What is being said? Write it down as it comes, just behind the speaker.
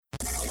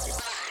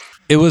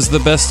It was the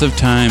best of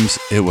times.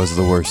 It was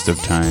the worst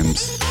of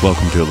times.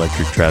 Welcome to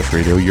Electric Trash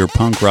Radio, your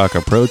punk rock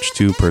approach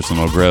to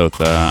personal growth.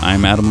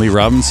 I'm Adam Lee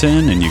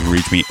Robinson, and you can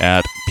reach me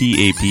at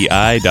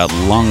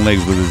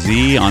papi.longlegs with a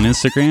Z on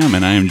Instagram,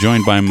 and I am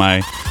joined by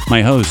my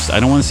host. I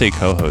don't want to say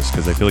co-host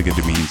because I feel like it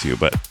demeans you,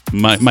 but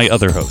my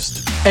other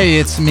host. Hey,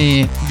 it's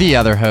me, the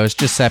other host,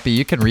 Giuseppe.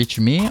 You can reach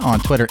me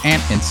on Twitter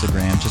and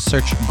Instagram. Just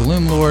search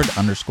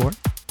Gloomlord_.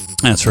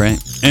 That's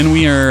right. And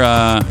we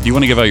are, do you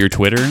want to give out your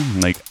Twitter?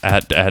 Like,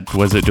 at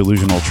was it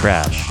Delusional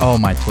Trash? Oh,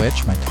 my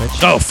Twitch.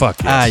 Oh,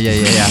 fuck yes.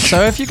 Yeah.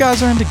 So if you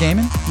guys are into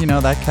gaming, you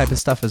know, that type of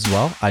stuff as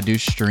well, I do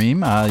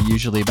stream,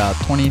 usually about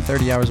 20,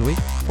 30 hours a week,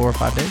 4 or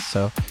 5 days.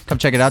 So come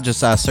check it out.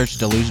 Just search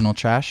Delusional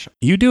Trash.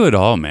 You do it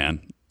all,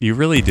 man. You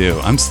really do.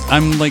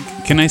 I'm like,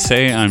 can I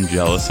say I'm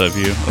jealous of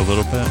you a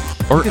little bit?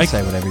 Or you can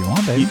say whatever you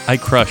want, baby. I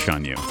crush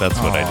on you. That's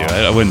what I do.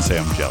 I wouldn't say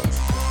I'm jealous.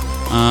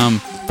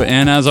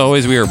 And as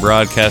always, we are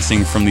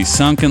broadcasting from the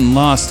sunken,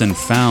 lost, and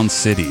found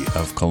city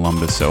of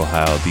Columbus,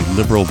 Ohio, the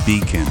liberal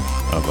beacon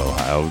of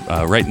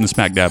Ohio, right in the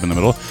smack dab in the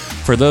middle.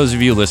 For those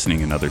of you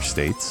listening in other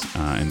states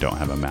and don't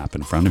have a map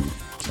in front of you,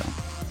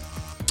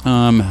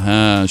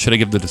 should I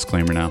give the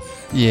disclaimer now?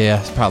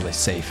 Yeah, it's probably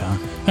safe, huh?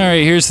 All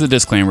right, here's the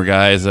disclaimer,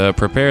 guys.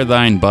 Prepare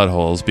thine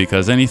buttholes,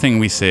 because anything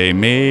we say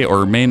may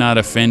or may not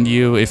offend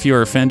you. If you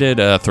are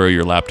offended, throw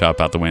your laptop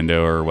out the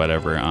window or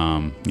whatever.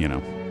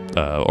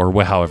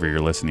 Or however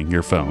you're listening,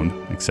 your phone,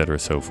 etc.,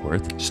 so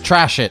forth. Just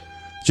trash it.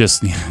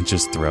 Just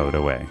throw it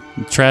away.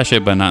 Trash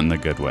it, but not in the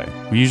good way.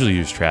 We usually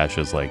use trash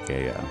as like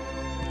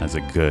as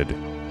a good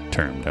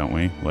term, don't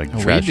we? Like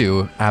trash. We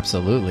do,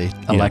 absolutely.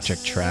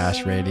 Electric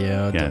Trash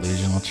Radio, yes.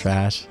 Delusional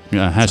Trash.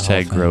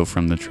 Hashtag grow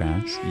from the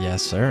trash.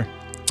 Yes, sir.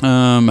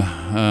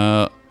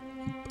 I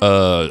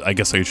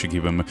guess I should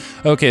keep them.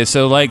 Okay,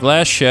 so like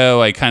last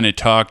show, I kind of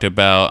talked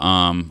about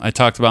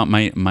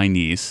my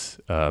niece,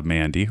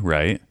 Mandy,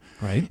 right?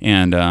 Right.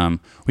 And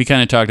we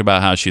kind of talked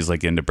about how she's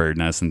like into bird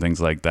nests and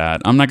things like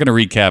that. I'm not going to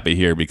recap it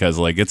here because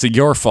like it's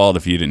your fault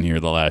if you didn't hear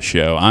the last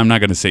show. I'm not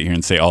going to sit here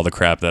and say all the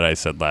crap that I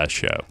said last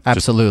show.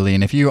 Absolutely.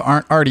 And if you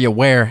aren't already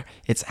aware,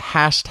 it's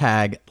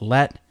hashtag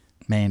let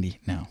Mandy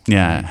know.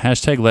 Yeah,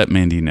 hashtag let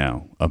Mandy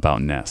know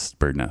about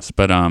bird nests.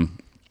 But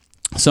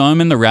so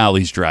I'm in the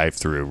Rally's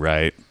drive-thru,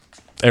 right?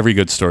 Every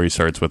good story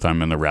starts with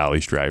I'm in the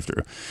Rally's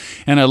drive-thru.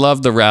 And I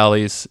love the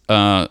Rally's.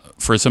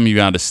 For some of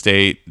you out of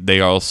state, they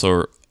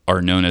also are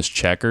known as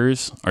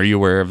Checkers. Are you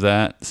aware of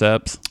that,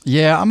 Seps?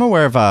 Yeah, I'm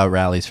aware of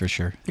Rally's for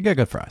sure. They got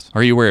good fries.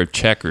 Are you aware of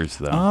Checkers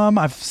though?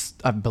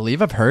 I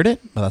believe I've heard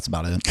it, but that's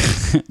about it.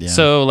 Yeah.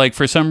 So, like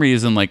for some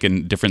reason, like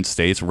in different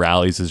states,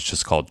 Rally's is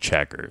just called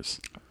Checkers.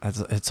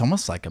 It's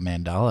almost like a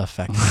Mandela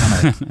effect.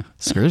 Kind of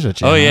screws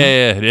with you. Oh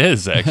yeah, it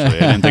is actually.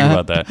 I didn't think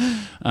about that.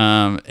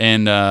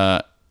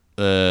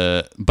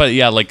 But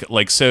yeah,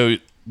 like so.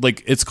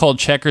 Like it's called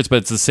Checkers, but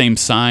it's the same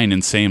sign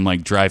and same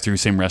like drive-through,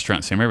 same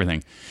restaurant, same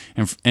everything.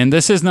 And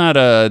this is not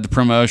the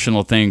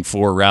promotional thing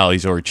for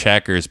Rally's or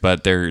Checkers,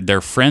 but their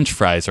French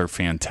fries are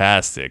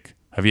fantastic.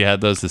 Have you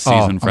had those? The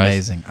seasoned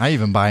fries? Amazing! I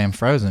even buy them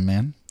frozen,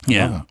 man.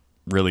 Yeah,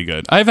 really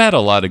good. I've had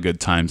a lot of good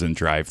times in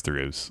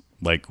drive-throughs,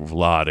 like a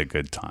lot of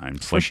good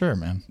times. For like, sure,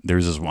 man.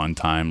 There's this one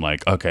time,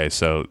 like okay,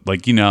 so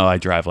like I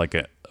drive like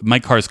my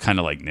car's kind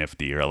of like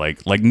nifty or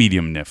like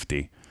medium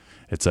nifty.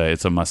 It's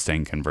a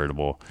Mustang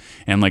convertible,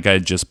 and like I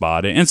just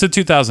bought it. And it's a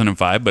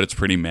 2005, but it's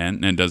pretty mint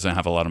and it doesn't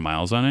have a lot of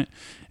miles on it.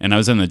 And I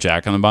was in the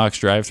Jack in the Box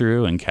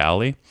drive-thru in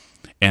Cali,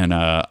 and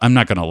I'm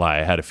not gonna lie,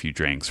 I had a few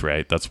drinks.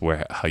 Right, that's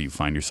how you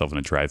find yourself in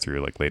a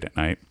drive-thru like late at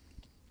night.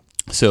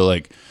 So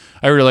like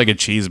I ordered like a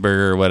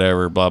cheeseburger or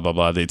whatever, blah blah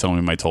blah. They told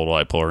me my total.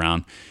 I pull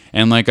around,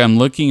 and like I'm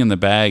looking in the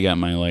bag at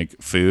my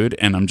like food,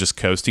 and I'm just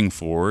coasting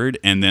forward,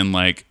 and then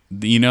like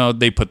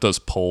they put those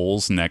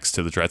poles next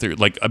to the drive-thru.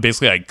 Like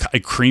basically I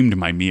creamed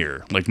my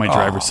mirror, like my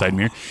driver's side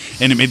mirror,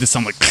 and it made this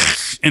sound like,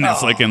 and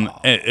it's like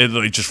it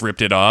like just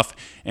ripped it off.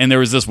 And there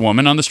was this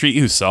woman on the street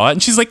who saw it,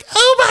 and she's like,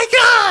 "Oh my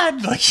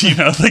god!" Like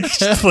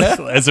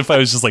as if I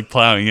was just like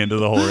plowing into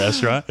the whole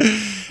restaurant.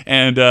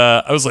 And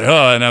I was like,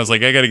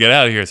 I got to get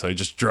out of here. So I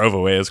just drove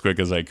away as quick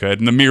as I could.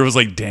 And the mirror was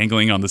like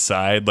dangling on the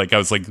side. Like I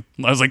was like,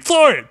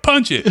 floor it,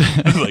 punch it.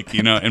 Like,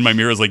 and my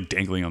mirror was like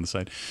dangling on the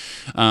side.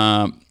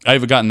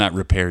 I've gotten that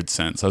repaired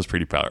since. I was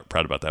pretty proud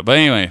about that. But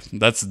anyway,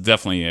 that's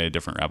definitely a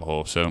different rabbit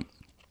hole. So,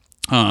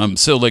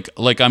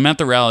 like I'm at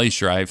the Rally's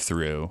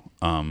drive-thru,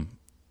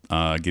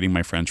 getting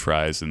my French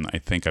fries, and I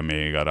think I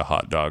may have got a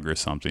hot dog or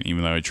something,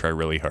 even though I try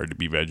really hard to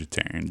be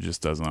vegetarian. It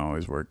just doesn't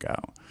always work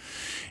out.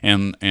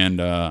 And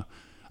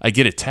I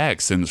get a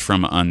text, and it's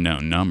from an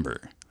unknown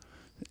number.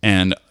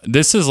 And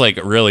this is like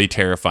really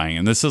terrifying.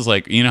 And this is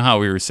like, how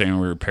we were saying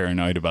we were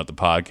paranoid about the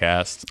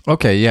podcast?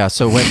 Okay, yeah.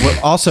 So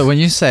when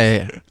you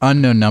say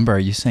unknown number, are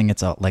you saying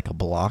it's like a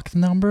blocked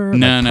number?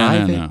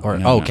 No.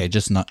 Okay,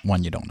 just not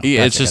one you don't know.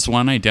 Yeah, it's just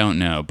one I don't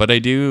know. But I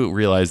do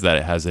realize that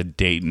it has a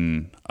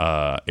Dayton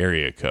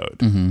area code.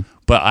 Mm-hmm.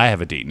 But I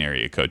have a Dayton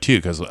area code too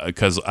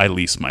because I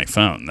lease my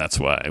phone. That's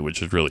why,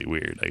 which is really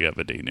weird. I have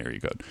a Dayton area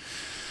code.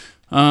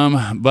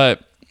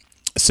 But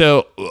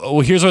So,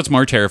 here's what's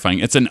more terrifying.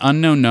 It's an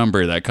unknown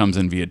number that comes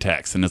in via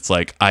text, and it's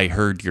like, I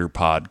heard your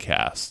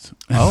podcast.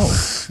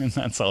 Oh. And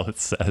that's all it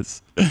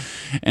says.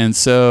 And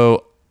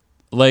so,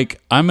 like,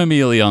 I'm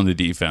immediately on the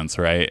defense,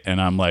 right?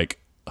 And I'm like,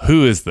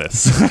 who is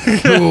this?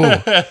 Ooh.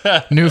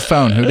 New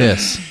phone. Who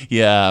dis?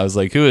 Yeah, I was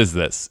like, who is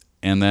this?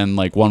 And then,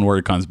 like, one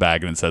word comes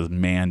back, and it says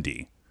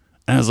Mandy.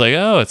 And I was like,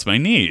 oh, it's my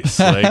niece.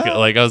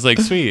 Like I was like,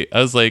 sweet.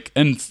 I was like,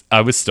 and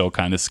I was still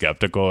kind of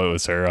skeptical it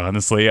was her,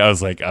 honestly. I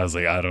was like,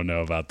 I don't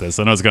know about this.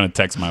 And I was going to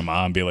text my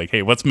mom and be like,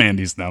 hey, what's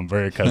Mandy's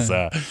number? Because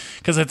I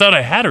thought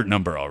I had her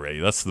number already.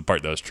 That's the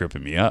part that was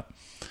tripping me up.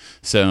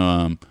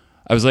 So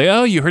I was like,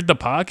 oh, you heard the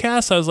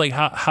podcast? I was like,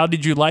 how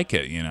did you like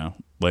it? You know,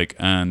 like,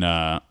 and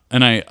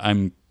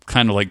I'm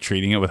kind of like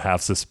treating it with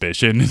half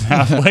suspicion and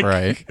half like,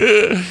 Right.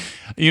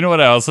 You know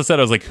what I also said?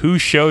 I was like, who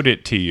showed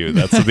it to you?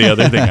 That's the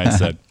other thing I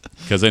said.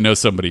 Because I know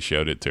somebody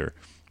showed it to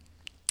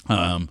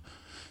her.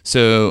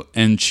 So,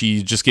 and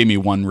she just gave me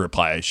one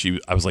reply.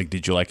 I was like,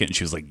 did you like it? And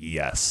she was like,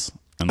 yes.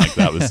 And like,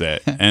 that was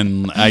it.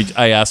 And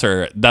I asked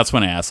her, that's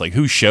when I asked, like,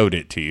 who showed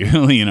it to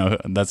you? You know,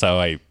 that's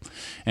how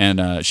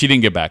and she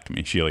didn't get back to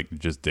me. She like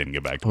just didn't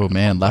get back to me. Oh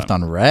man, left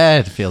on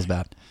red feels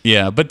bad.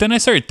 Yeah, but then I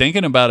started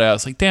thinking about it. I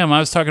was like, damn, I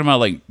was talking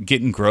about like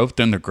getting groped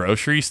in the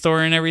grocery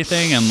store and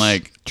everything. And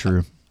like,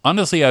 True.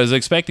 honestly, I was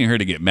expecting her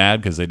to get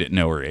mad because I didn't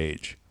know her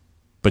age,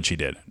 but she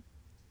didn't.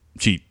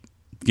 She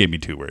gave me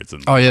 2 words.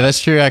 And Oh yeah,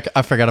 that's true.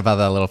 I forgot about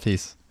that little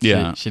piece.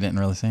 Yeah. She didn't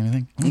really say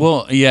anything.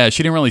 well, yeah,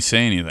 she didn't really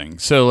say anything.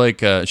 So like,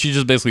 she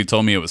just basically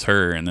told me it was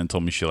her, and then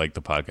told me she liked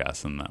the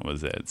podcast, and that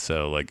was it.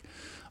 So like,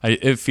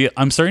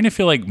 I'm starting to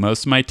feel like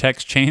most of my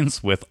text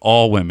chains with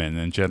all women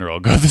in general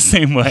go the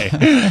same way,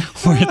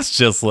 where it's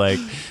just like,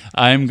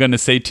 I'm gonna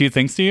say 2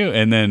 things to you,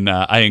 and then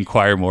I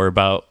inquire more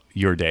about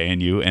your day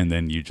and you, and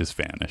then you just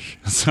vanish.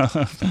 So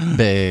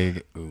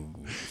Big. Ooh.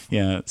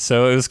 yeah,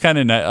 so it was kind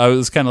of I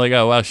was kind of like,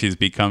 oh wow, she's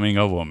becoming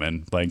a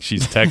woman. Like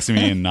she's texting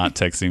me and not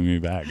texting me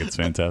back. It's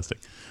fantastic.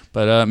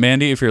 But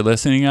Mandy, if you're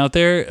listening out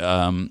there,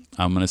 I'm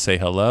gonna say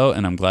hello,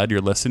 and I'm glad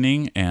you're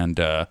listening. And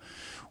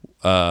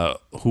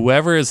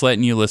whoever is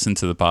letting you listen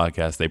to the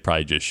podcast, they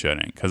probably just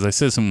shouldn't, because I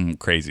said some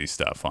crazy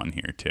stuff on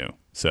here too.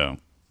 So,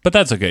 but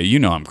that's okay. You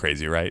know I'm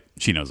crazy, right?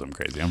 She knows I'm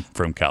crazy. I'm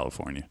from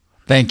California.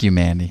 Thank you,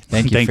 Mandy.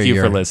 Thank you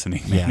for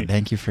listening. Yeah, Mandy.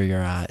 thank you for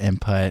your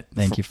input.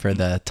 Thank you for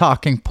the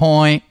talking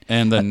point.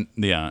 And then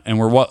and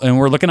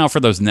we're looking out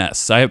for those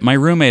nests. My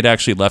roommate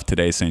actually left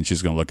today saying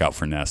she's going to look out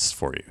for nests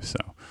for you. So,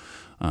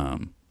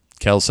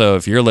 Kelso,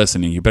 if you're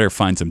listening, you better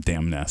find some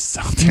damn nests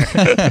out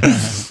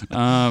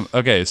there.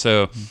 Okay,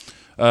 so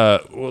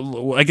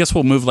I guess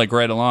we'll move like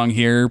right along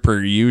here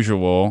per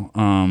usual.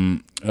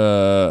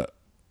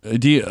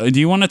 Do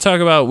you want to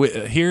talk about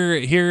here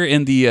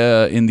in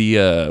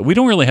the we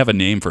don't really have a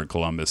name for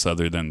Columbus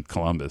other than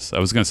Columbus. I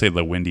was going to say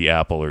the Windy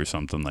Apple or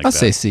something like I'll that.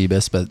 say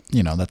Cebus, but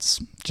that's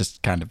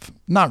just kind of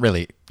not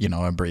really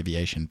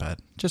abbreviation, but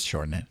just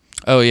shorten it.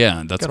 Oh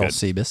yeah, that's Good good. old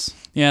Cebus.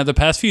 Yeah, the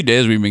past few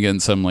days we've been getting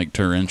some like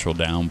torrential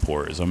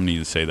downpours. I'm gonna need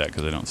to say that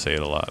because I don't say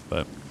it a lot.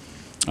 But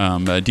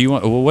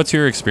what's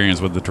your experience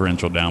with the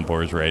torrential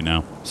downpours right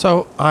now?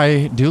 So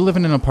I do live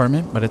in an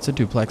apartment, but it's a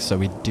duplex, so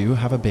we do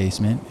have a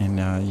basement. And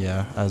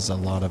as a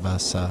lot of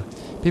us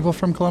people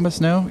from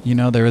Columbus know,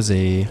 there was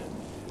a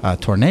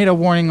tornado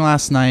warning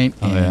last night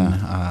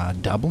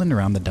in Dublin,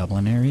 around the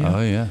Dublin area.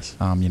 Oh yes.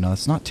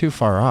 It's not too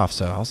far off,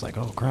 so I was like,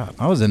 oh crap.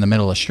 I was in the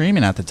middle of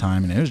streaming at the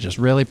time, and it was just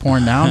really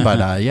pouring down. But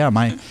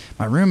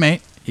my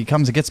roommate, he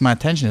comes and gets my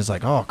attention. It's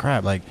like, oh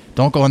crap, like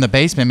don't go in the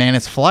basement, man.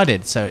 It's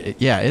flooded. So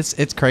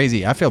it's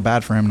crazy. I feel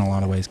bad for him in a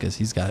lot of ways because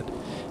he's got,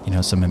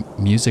 some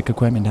music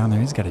equipment down there.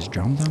 He's got his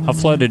drums down there. How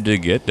flooded did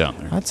it get down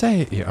there? I'd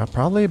say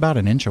probably about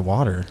an inch of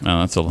water. Oh,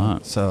 that's a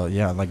lot. So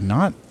like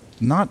not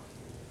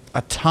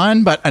a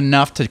ton, but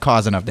enough to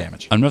cause enough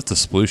damage. Enough to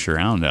sploosh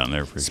around down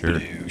there for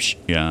Sploosh. sure.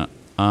 Yeah.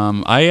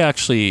 I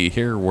actually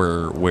here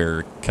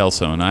where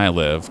Kelso and I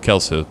live.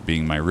 Kelso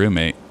being my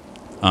roommate.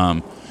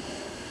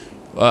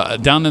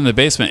 Down in the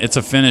basement, it's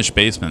a finished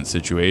basement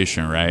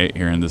situation, right,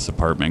 here in this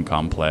apartment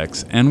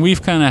complex. And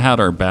we've kind of had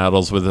our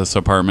battles with this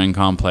apartment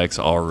complex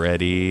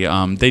already.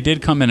 They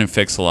did come in and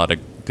fix a lot of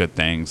good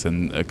things,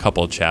 and a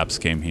couple of chaps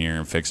came here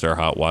and fixed our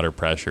hot water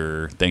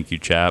pressure. Thank you,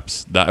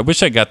 chaps. I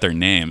wish I got their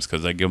names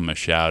because I give them a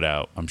shout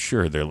out. I'm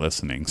sure they're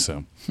listening,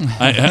 so.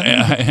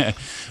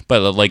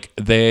 But like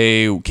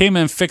they came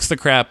in, fixed the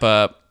crap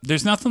up.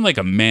 There's nothing like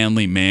a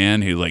manly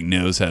man who like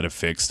knows how to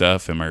fix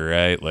stuff. Am I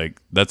right? Like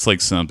that's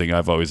like something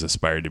I've always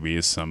aspired to be,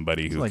 is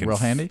somebody who like can real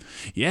handy.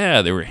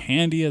 Yeah, they were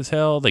handy as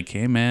hell. They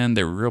came in,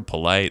 they were real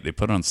polite. They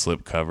put on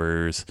slip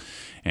covers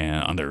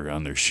and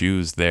on their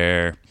shoes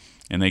there,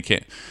 and they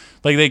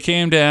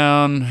came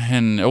down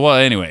and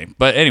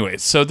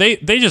so they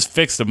just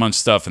fixed a bunch of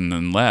stuff and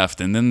then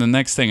left. And then the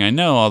next thing I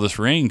know, all this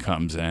rain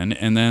comes in,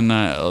 and then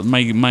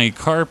my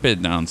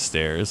carpet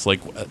downstairs,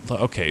 like,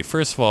 okay,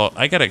 first of all,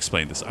 I gotta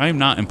explain this. I'm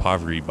not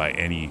impoverished by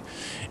any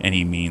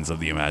means of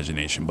the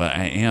imagination, but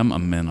I am a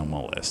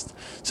minimalist.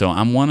 So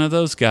I'm one of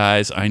those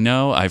guys. I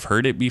know I've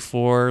heard it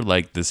before,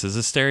 like this is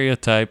a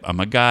stereotype.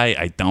 I'm a guy,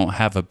 I don't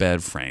have a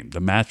bed frame.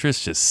 The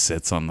mattress just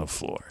sits on the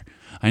floor.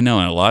 I know,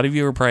 and a lot of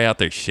you are probably out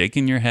there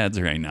shaking your heads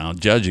right now,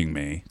 judging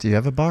me. Do you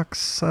have a box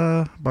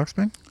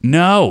spring?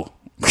 No.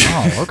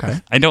 Oh,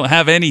 okay. I don't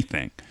have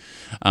anything.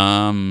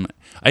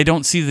 I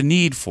don't see the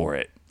need for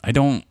it. I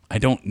don't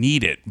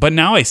need it. But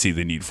now I see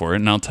the need for it,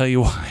 and I'll tell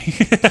you why.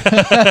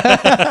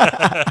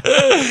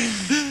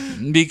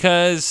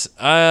 Because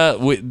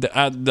with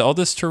all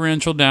this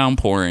torrential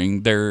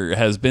downpouring, there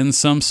has been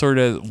some sort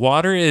of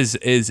water is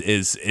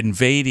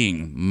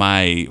invading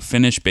my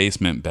finished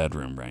basement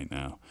bedroom right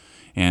now,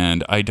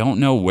 and I don't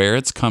know where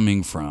it's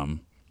coming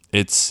from.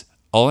 It's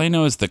all I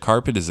know is the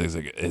carpet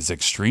is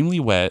extremely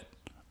wet,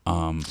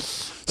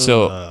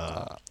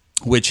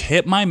 which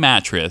hit my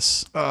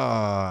mattress.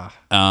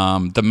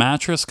 The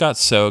mattress got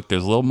soaked.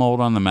 There's a little mold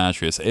on the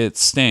mattress. It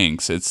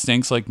stinks. It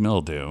stinks like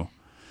mildew.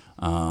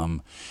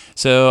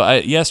 So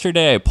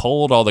yesterday I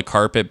pulled all the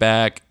carpet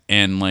back,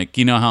 and like,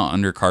 you know how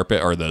under carpet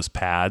are those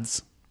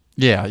pads?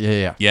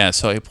 Yeah. Yeah,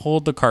 so I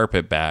pulled the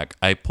carpet back.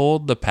 I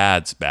pulled the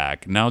pads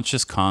back. Now it's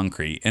just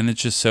concrete, and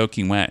it's just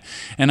soaking wet.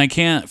 And I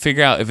can't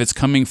figure out if it's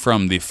coming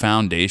from the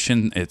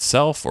foundation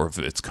itself or if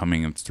it's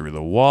coming through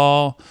the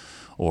wall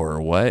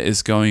or what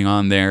is going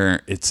on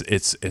there.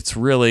 It's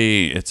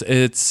really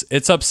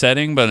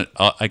upsetting, but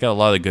I got a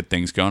lot of good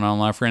things going on in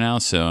life right now,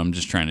 so I'm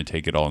just trying to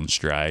take it all in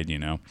stride, you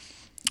know.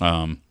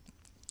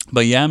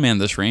 But yeah, man,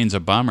 this rain's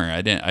a bummer.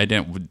 I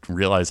didn't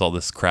realize all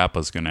this crap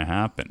was going to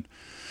happen.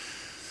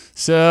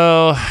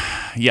 So,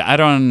 yeah, I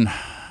don't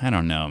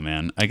know,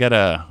 man. I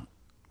gotta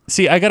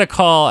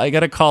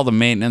call the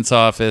maintenance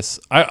office.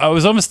 I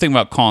was almost thinking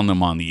about calling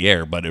them on the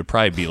air, but it'd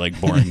probably be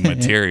like boring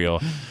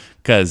material,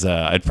 because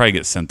I'd probably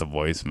get sent the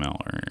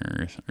voicemail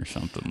or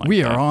something like that.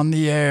 We are on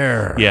the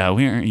air. Yeah,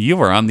 you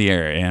are on the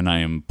air, and I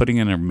am putting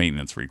in a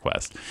maintenance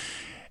request.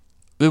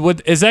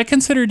 Is that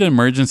considered an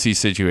emergency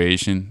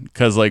situation?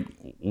 Because like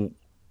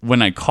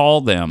when I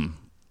call them,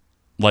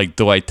 like,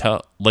 do I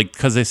tell, like,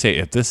 because they say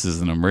if this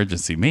is an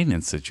emergency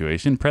maintenance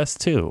situation, press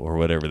 2 or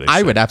whatever they say.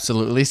 I would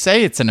absolutely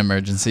say it's an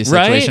emergency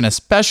situation, right?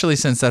 Especially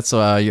since that's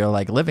your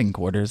like living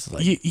quarters.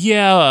 Like.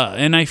 Yeah,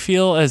 and I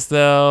feel as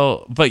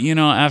though, but you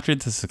know, after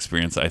this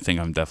experience, I think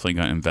I'm definitely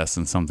going to invest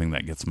in something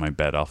that gets my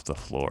bed off the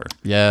floor.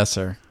 Yes,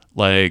 sir.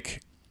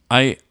 Like,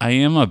 I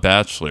am a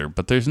bachelor,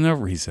 but there's no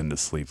reason to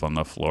sleep on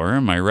the floor.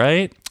 Am I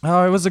right?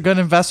 Oh, it was a good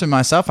investment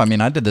myself. I mean,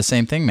 I did the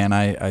same thing, man.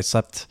 I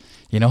slept,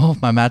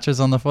 my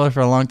mattress on the floor for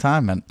a long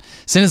time. And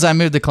as soon as I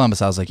moved to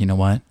Columbus, I was like, you know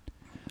what?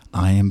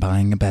 I am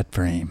buying a bed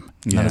frame.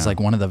 And that was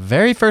like one of the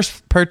very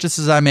first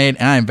purchases I made,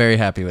 and I'm very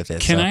happy with it.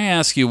 Can I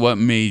ask you what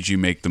made you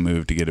make the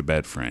move to get a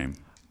bed frame?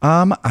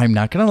 I'm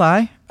not going to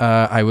lie.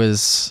 I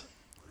was...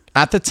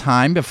 At the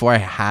time, before I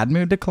had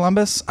moved to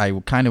Columbus, I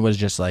kind of was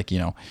just like,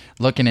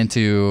 looking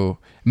into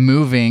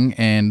moving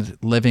and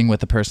living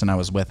with the person I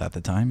was with at the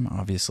time.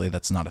 Obviously,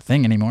 that's not a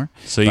thing anymore.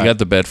 So you got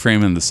the bed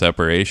frame and the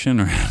separation?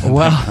 Or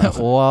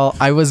well,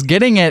 I was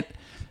getting it,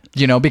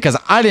 because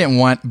I didn't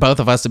want both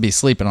of us to be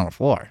sleeping on the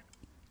floor.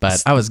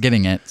 But I was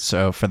getting it,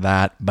 so for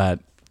that.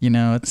 But,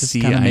 it's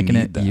just kind of making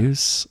it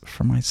use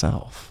for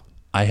myself.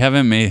 I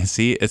haven't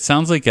it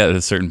sounds like at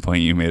a certain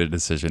point you made a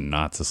decision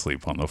not to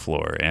sleep on the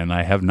floor, and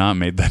I have not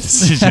made that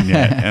decision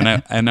yet.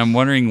 And I'm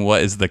wondering,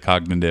 what is the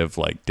cognitive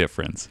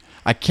difference?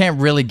 I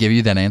can't really give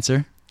you that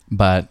answer,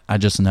 but I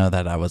just know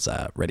that I was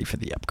ready for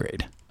the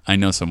upgrade. I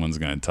know someone's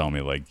going to tell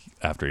me,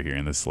 after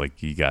hearing this,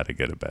 you got to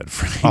get a bed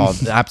frame. Oh,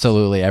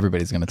 absolutely.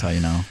 Everybody's going to tell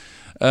you no.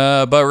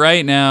 But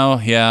right now,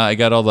 I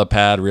got all the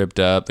pad ripped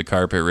up, the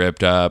carpet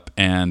ripped up,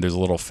 and there's a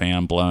little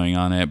fan blowing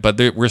on it. But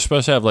we're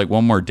supposed to have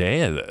one more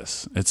day of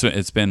this.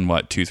 It's been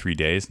 2-3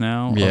 days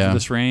now of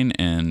this rain,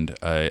 and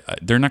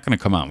they're not going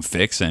to come out and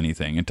fix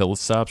anything until it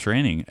stops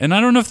raining. And I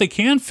don't know if they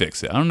can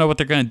fix it. I don't know what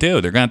they're going to do.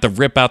 They're going to have to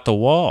rip out the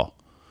wall.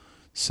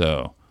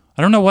 So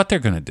I don't know what they're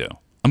going to do.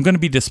 I'm going to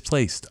be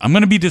displaced. I'm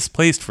going to be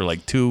displaced for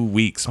 2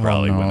 weeks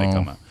probably when they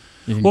come out.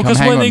 Well, because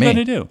what are they going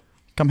to do?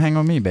 Come hang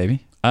with me,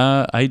 baby.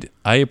 I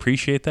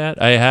appreciate that.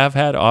 I have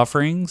had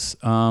offerings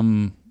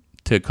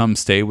to come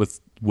stay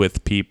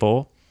with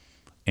people,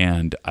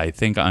 and I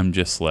think I'm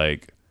just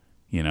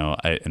in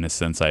a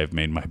sense, I've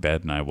made my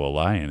bed and I will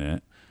lie in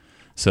it.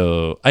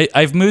 So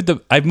I've moved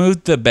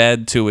the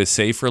bed to a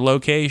safer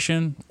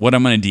location, what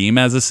I'm going to deem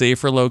as a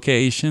safer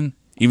location,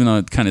 even though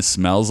it kind of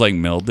smells like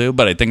mildew,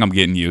 but I think I'm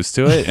getting used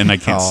to it and I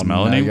can't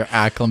smell it anymore. You're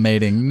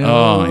acclimating. No.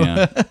 Oh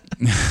yeah.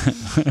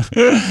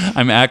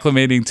 I'm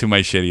acclimating to my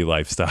shitty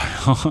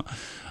lifestyle.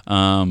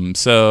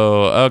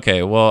 So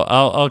okay, well,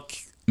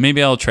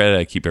 I'll try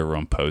to keep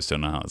everyone posted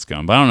on how it's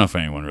going, but I don't know if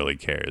anyone really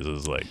cares.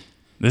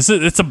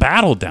 It's a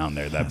battle down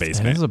there, that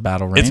basement. It is a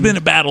battle, right? It's been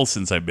a battle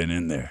since I've been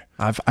in there.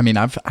 I've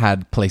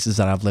had places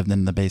that I've lived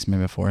in the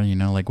basement before,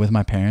 with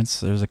my parents.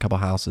 There's a couple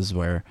houses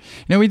where,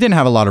 we didn't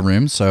have a lot of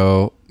room.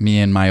 So me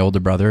and my older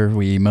brother,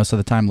 we most of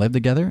the time lived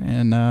together,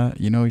 and,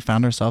 we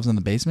found ourselves in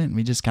the basement, and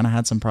we just kind of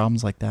had some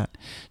problems like that.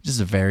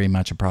 Just very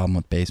much a problem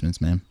with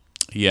basements, man.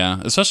 Yeah,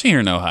 especially here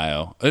in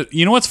Ohio.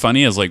 You know what's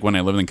funny is when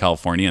I lived in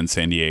California and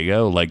San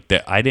Diego,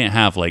 I didn't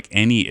have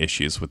any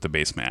issues with the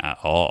basement at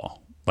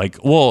all.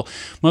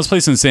 Most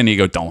places in San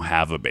Diego don't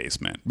have a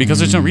basement because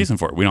there's no reason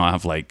for it. We don't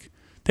have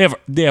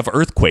they have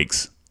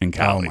earthquakes in Oh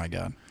Cali. my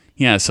god.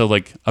 Yeah, so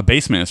like a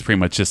basement is pretty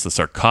much just the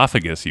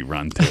sarcophagus you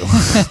run to.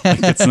 Like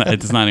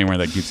it's not anywhere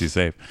that keeps you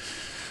safe.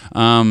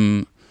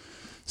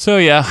 So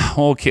yeah,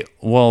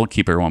 we'll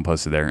keep everyone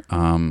posted there.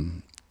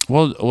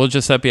 Well,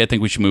 Giuseppe, I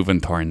think we should move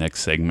into our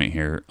next segment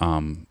here.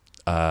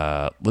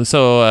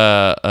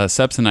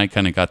 Seps and I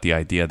kind of got the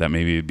idea that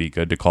maybe it'd be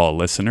good to call a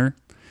listener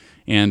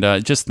and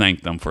just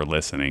thank them for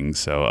listening.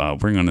 So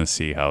we're going to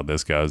see how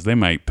this goes. They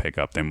might pick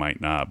up, they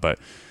might not, but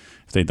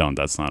if they don't,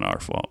 that's not our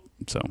fault.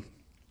 So,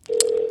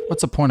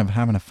 What's the point of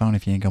having a phone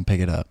if you ain't gonna pick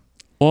it up?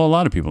 well, a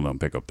lot of people don't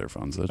pick up their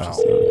phones. That's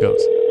just how it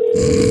goes.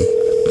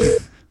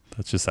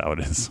 That's just how it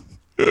is.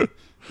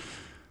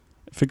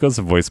 If it goes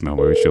to voicemail,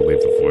 we should leave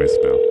the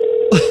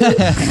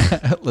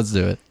voicemail. Let's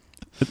do it.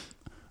 I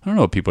don't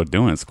know what people are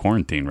doing. It's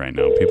quarantine right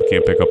now. People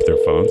can't pick up their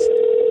phones.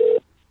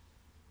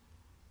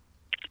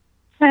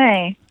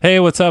 Hey, Hey,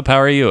 what's up? How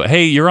are you?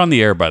 Hey, you're on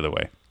the air, by the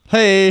way.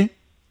 Hey.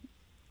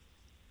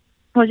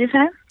 what'd you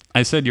say?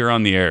 I said you're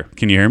on the air.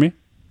 Can you hear me?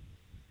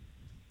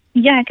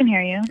 Yeah, I can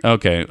hear you.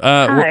 Okay.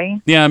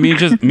 Hi. Yeah, me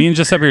and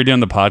Giuseppe are doing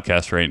the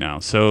podcast right now,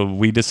 so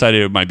we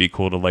decided it might be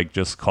cool to like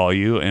just call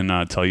you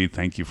and tell you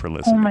thank you for Oh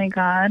listening. my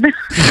God.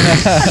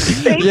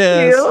 Thank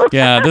Yes. you.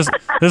 Yeah, this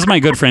is my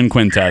good friend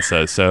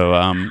Quintessa. So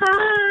Hi.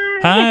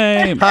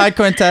 hi. Hi,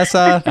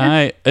 Quintessa.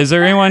 Hi. Is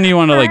there anyone you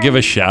want to like give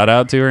a shout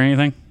out to or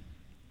anything?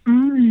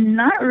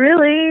 Not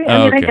really. Oh, I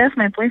mean, okay. I guess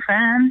my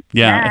boyfriend.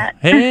 Yeah. Matt.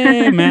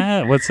 Hey,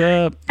 Matt. What's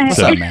up? What's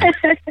So- up, man?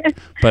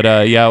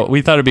 But yeah,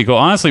 we thought it'd be cool.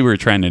 Honestly, we were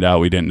trying it out.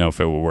 We didn't know if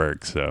it would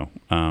work. So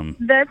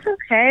That's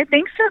okay.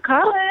 Thanks for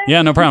calling.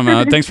 yeah, no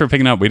problem. Thanks for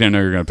picking up. We didn't know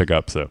you were gonna pick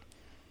up. So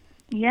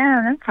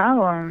Yeah, no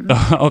problem.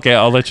 okay,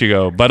 I'll let you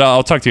go. But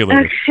I'll talk to you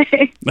later.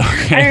 Okay.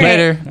 Okay. All right.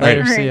 Later.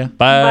 All See ya. right.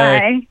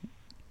 Bye.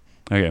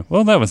 Okay.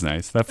 Well, that was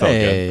nice. That felt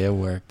good. Hey, it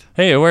worked.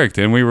 Hey, it worked.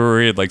 And we were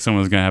worried like someone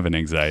was gonna have an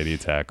anxiety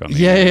attack on me.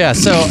 Yeah.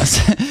 So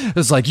it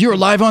was like, you're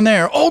live on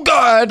there. Oh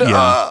God.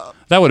 Yeah.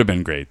 That would have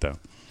been great though.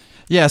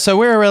 Yeah, so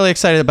we were really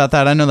excited about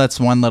that. I know that's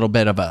one little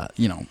bit of a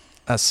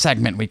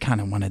segment we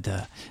kind of wanted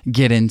to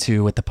get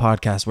into with the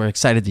podcast. We're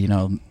excited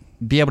to,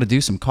 be able to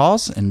do some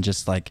calls and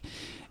just like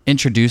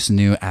introduce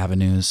new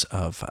avenues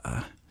of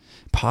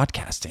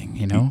podcasting,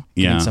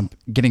 Yeah.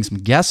 getting some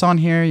guests on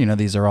here.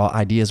 These are all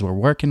ideas we're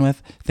working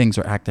with, things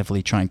we're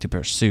actively trying to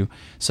pursue.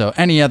 So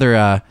any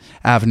other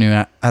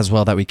avenue as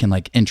well that we can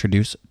like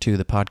introduce to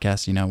the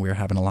podcast, we're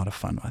having a lot of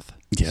fun with.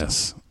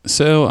 Yes.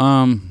 So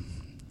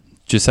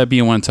Giuseppe,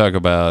 you want to talk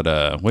about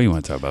what do you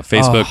want to talk about?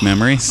 Facebook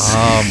memories?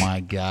 Oh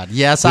my God.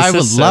 Yes, This I would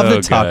is love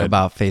so to talk good.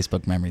 about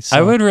Facebook memories. So,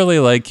 I would really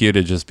like you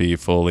to just be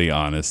fully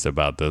honest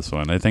about this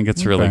one. I think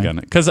it's really Okay.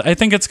 because I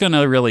think it's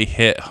gonna really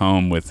hit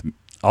home with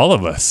all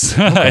of us.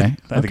 Okay.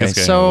 I think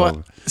it's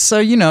gonna So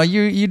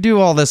you do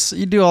all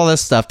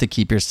this stuff to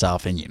keep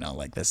yourself in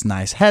like this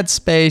nice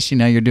headspace.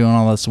 You're doing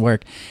all this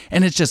work,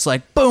 and it's just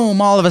like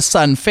boom! All of a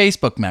sudden,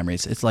 Facebook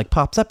memories. It's like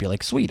pops up. You're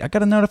like, sweet, I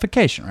got a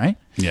notification, right?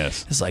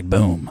 yes. It's like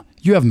boom!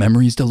 You have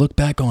memories to look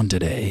back on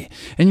today,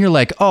 and you're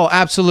like, oh,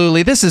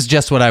 absolutely. This is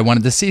just what I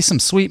wanted to see. Some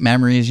sweet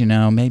memories.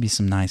 Maybe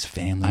some nice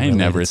family. I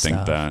never related think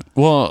stuff. that.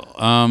 Well,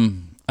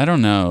 I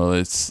don't know.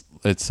 It's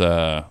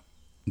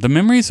the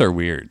memories are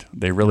weird.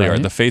 They really are.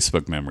 Right. The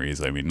Facebook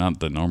memories. I mean, not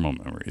the normal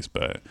memories,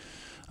 but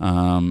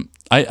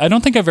I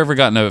don't think I've ever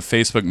gotten a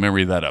Facebook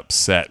memory that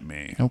upset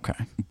me. Okay.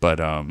 But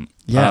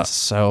Yes.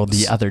 So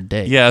the other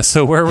day. yeah.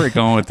 So where we're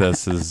going with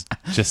this is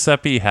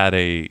Giuseppe had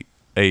a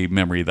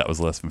memory that was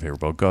less than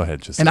favorable. Go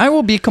ahead, Giuseppe. And I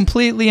will be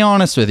completely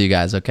honest with you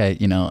guys, okay?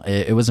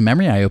 It was a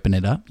memory. I opened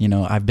it up.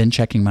 I've been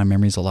checking my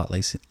memories a lot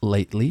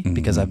lately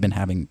because I've been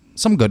having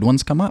some good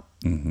ones come up.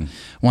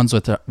 Ones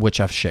with which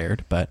I've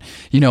shared. But,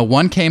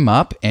 one came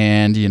up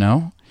and,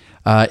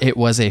 it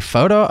was a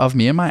photo of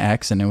me and my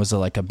ex, and it was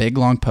like a big,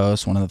 long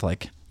post, one of the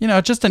like,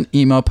 just an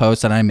emo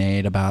post that I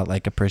made about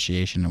like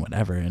appreciation and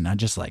whatever. And I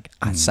just like,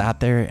 I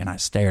sat there and I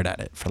stared at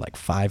it for like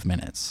 5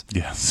 minutes.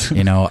 yes.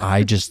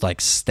 I just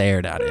like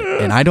stared at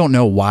it, and I don't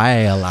know why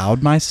I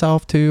allowed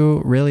myself to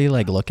really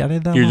like look at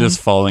it that You're long. just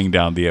falling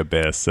down the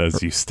abyss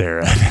as you stare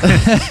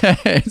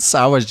at it. So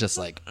I was just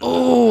like,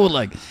 oh,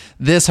 like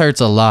this hurts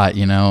a lot,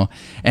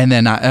 And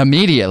then I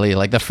immediately,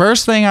 like the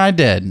first thing I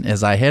did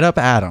is I hit up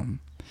Adam.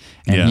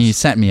 And Yes. he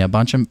sent me a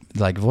bunch of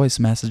like voice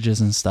messages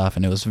and stuff,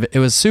 and it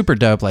was super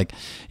dope. Like,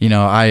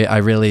 I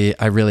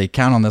really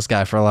count on this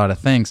guy for a lot of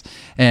things,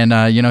 and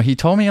he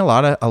told me a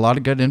lot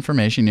of good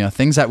information.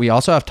 Things that we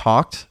also have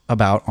talked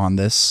about on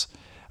this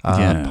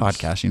Yes.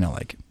 podcast.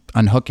 Like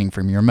unhooking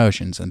from your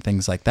emotions and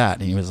things like that.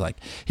 And he was like,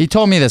 he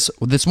told me this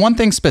one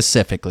thing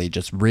specifically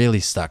just really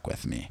stuck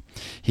with me.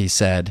 He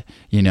said,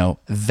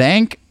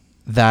 thank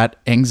that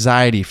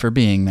anxiety for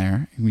being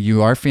there.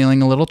 You are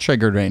feeling a little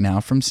triggered right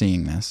now from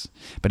seeing this,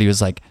 but he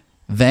was like,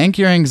 thank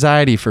your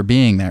anxiety for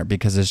being there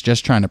because it's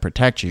just trying to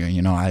protect you.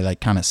 I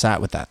like kind of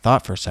sat with that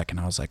thought for a second.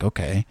 I was like,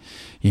 okay,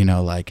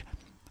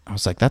 I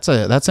was like, that's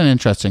an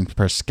interesting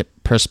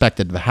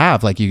perspective to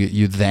have. Like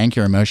you thank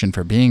your emotion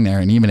for being there.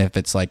 And even if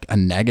it's like a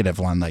negative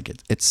one, like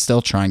it's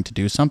still trying to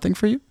do something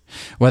for you,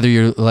 whether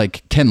you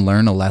like can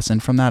learn a lesson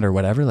from that or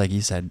whatever. Like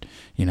he said,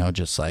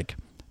 just like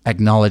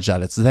acknowledge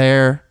that it's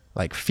there,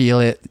 like feel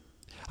it,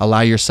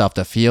 allow yourself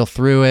to feel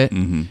through it,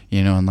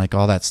 you know, and like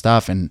all that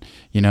stuff. And,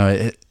 you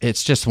know,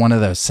 it's just one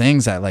of those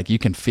things that like you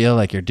can feel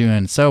like you're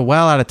doing so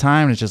well at a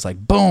time. And it's just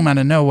like, boom, out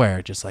of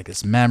nowhere, just like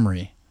this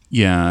memory.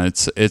 Yeah,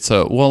 it's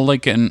a, well,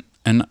 like, and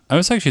I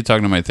was actually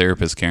talking to my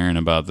therapist, Karen,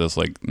 about this,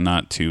 like,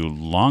 not too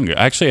long ago.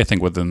 Actually, I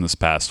think within this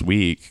past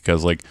week,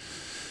 because like,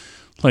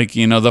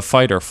 you know, the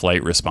fight or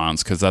flight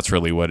response, because that's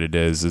really what it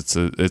is.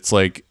 It's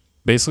like,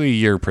 basically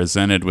you're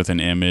presented with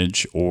an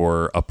image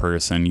or a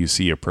person, you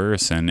see a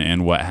person,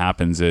 and what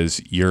happens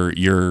is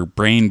your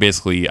brain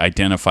basically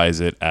identifies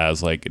it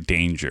as like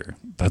danger.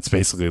 That's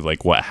basically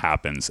like what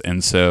happens.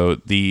 And so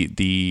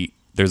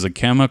there's a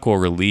chemical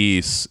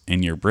release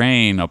in your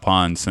brain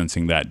upon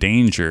sensing that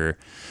danger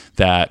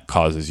that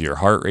causes your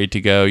heart rate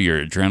to go,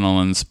 your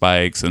adrenaline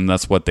spikes, and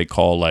that's what they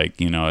call, like,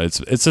 you know,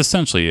 it's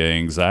essentially an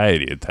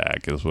anxiety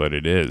attack is what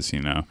it is,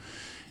 you know.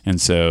 And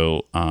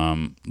so,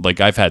 like,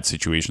 I've had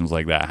situations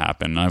like that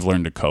happen. I've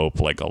learned to cope,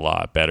 like, a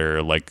lot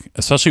better, like,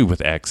 especially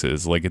with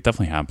exes. Like, it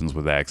definitely happens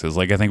with exes.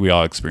 Like, I think we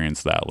all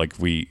experience that. Like,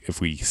 if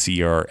we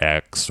see our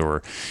ex,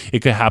 or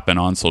it could happen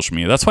on social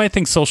media. That's why I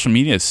think social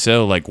media is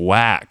so, like,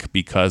 whack,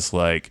 because,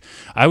 like,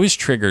 I was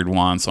triggered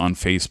once on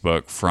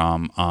Facebook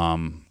from,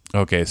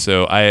 okay,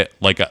 so I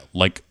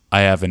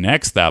have an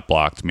ex that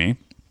blocked me,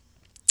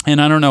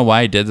 and I don't know why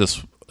I did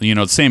this. You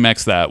know, the same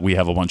ex that we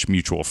have a bunch of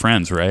mutual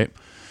friends, right?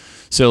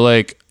 So,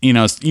 like, you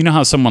know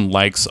how someone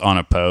likes on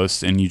a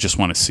post and you just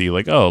want to see,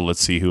 like, oh, let's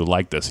see who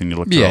liked this. And you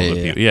look through all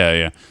the people.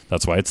 Yeah.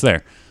 That's why it's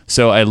there.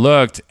 So I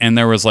looked, and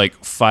there was like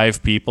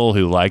 5 people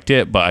who liked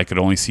it, but I could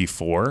only see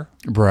 4.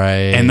 Right.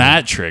 And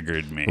that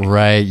triggered me.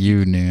 Right.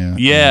 You knew.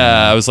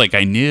 Yeah. I was like,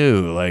 I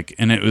knew. Like,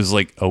 and it was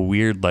like a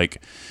weird,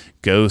 like,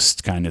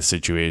 ghost kind of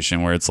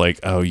situation where it's like,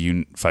 oh,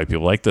 5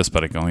 people like this,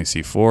 but I can only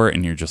see 4,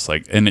 and you're just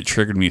like, and it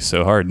triggered me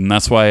so hard. And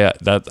that's why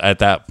at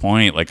that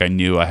point, like, I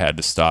knew I had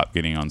to stop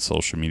getting on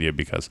social media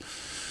because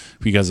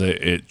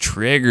it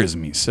triggers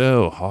me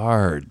so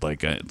hard.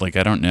 Like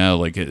I don't know,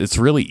 like, it's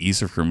really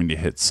easy for me to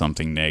hit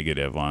something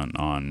negative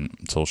on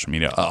social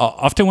media.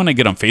 Often when I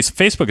get on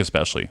Facebook,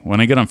 especially when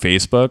I get on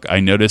Facebook,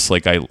 I notice,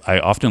 like, I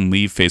often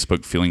leave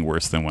Facebook feeling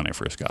worse than when I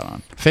first got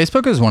on.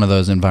 Facebook is one of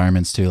those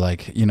environments too,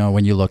 like, you know,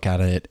 when you look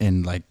at it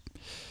in, like,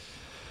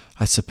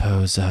 I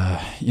suppose,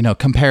 you know,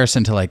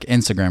 comparison to like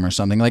Instagram or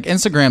something. Like,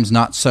 Instagram's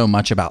not so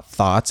much about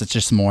thoughts. It's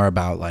just more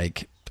about,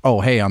 like,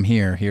 oh, hey, I'm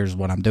here. Here's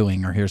what I'm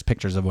doing, or here's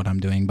pictures of what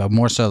I'm doing. But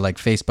more so, like,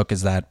 Facebook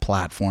is that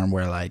platform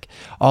where, like,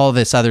 all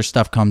this other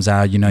stuff comes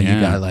out. You know, you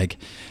got, like,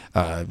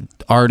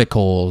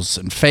 articles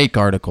and fake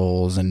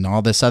articles and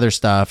all this other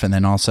stuff. And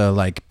then also,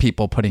 like,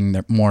 people putting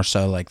more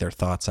so, like, their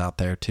thoughts out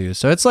there, too.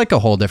 So it's, like, a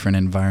whole different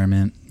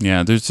environment.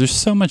 Yeah, there's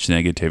so much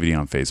negativity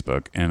on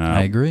Facebook. And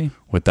I agree.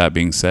 With that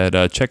being said,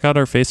 check out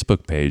our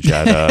Facebook page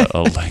at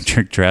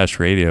Electric Trash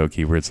Radio.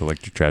 Keywords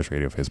Electric Trash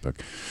Radio Facebook.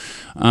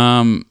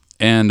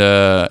 And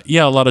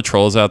yeah, a lot of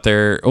trolls out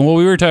there. Well,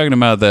 I was talking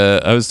about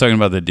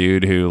the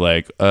dude who,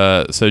 like,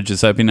 so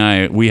Giuseppe and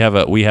I, we have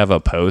a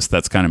post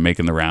that's kind of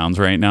making the rounds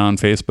right now on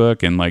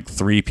Facebook, and like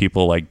 3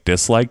 people like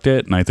disliked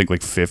it, and I think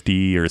like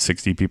 50 or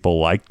 60 people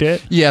liked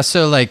it. Yeah,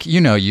 so like,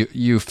 you know,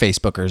 you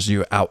Facebookers,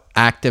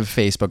 active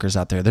Facebookers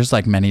out there, there's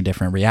like many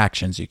different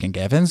reactions you can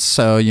give. And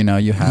so, you know,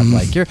 you have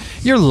like your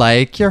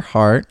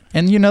heart,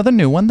 and you know, the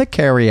new one, the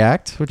care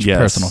react, which is a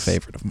personal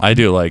favorite of mine. I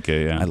do like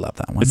it, yeah. I love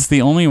that one. It's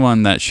the only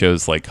one that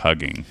shows like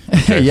hugging.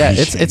 Yeah,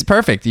 it's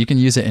perfect. You can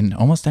use it in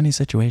almost any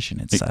situation.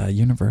 It's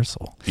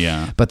universal.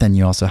 Yeah. But then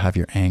you also have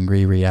your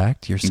angry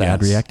react, your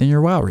sad react, and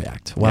your wow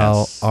react.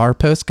 Well, our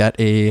post got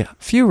a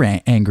few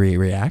angry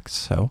reacts,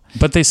 so.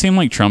 But they seem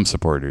like Trump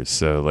supporters,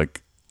 so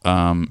like,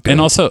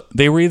 and also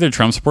they were either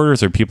Trump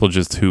supporters or people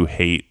just who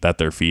hate that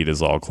their feed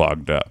is all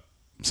clogged up.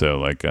 So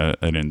like, I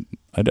don't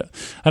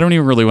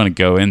even really want to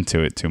go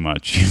into it too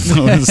much,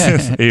 even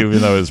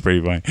though it was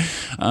pretty funny.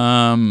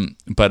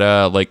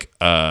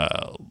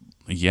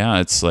 Yeah,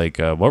 it's like,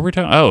 what were we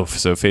talking? Oh,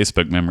 so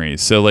Facebook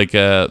memories. So like,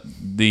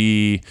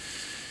 you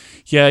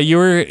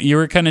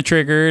were kind of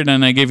triggered,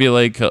 and I gave you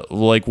like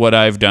what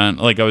I've done.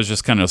 Like, I was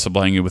just kind of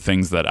supplying you with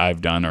things that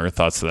I've done or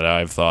thoughts that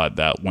I've thought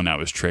that when I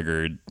was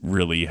triggered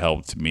really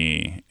helped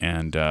me.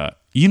 And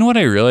you know what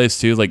I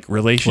realized too? Like,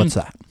 what's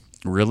that?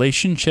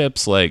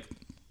 Relationships, like,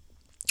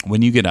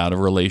 when you get out of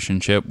a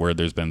relationship where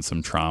there's been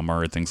some trauma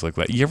or things like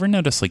that, you ever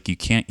notice like you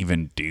can't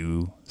even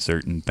do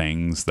certain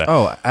things that...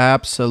 Oh,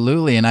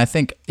 absolutely. And I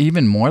think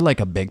even more like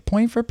a big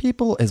point for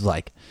people is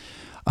like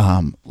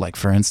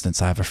for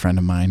instance, I have a friend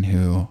of mine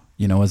who,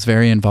 you know, was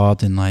very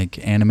involved in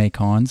like anime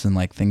cons and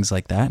like things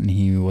like that. And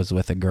he was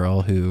with a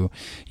girl who,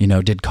 you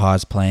know, did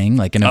cosplaying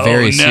like in a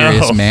very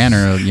serious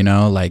manner, you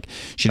know, like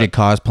she did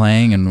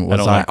cosplaying and was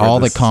like all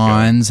the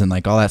cons and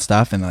like all that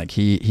stuff. And like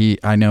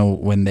I know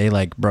when they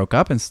like broke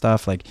up and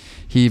stuff, like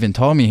he even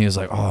told me, he was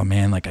like, oh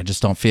man, like I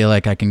just don't feel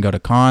like I can go to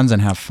cons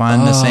and have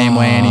fun the same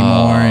way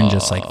anymore. And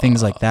just like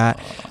things like that.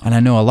 And I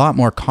know a lot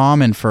more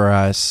common for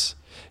us,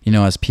 you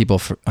know, as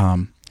people,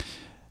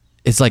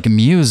 it's like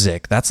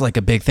music. That's like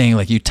a big thing.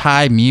 Like you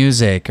tie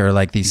music or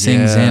like these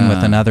things in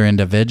with another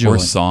individual. Or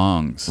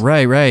songs.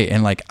 Right.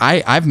 And like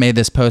I've made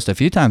this post a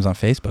few times on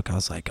Facebook. I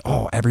was like,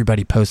 oh,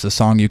 everybody posts a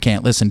song you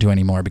can't listen to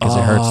anymore because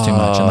it hurts too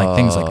much and like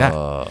things like that.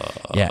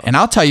 Yeah. And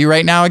I'll tell you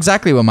right now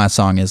exactly what my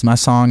song is. My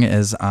song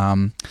is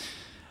oh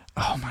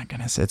my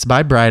goodness. It's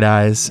by Bright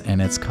Eyes and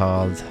it's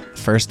called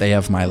First Day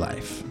of My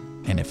Life.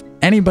 And if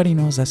anybody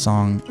knows that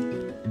song,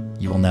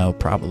 you will know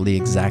probably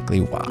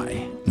exactly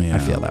why I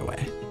feel that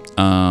way.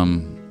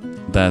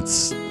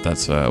 That's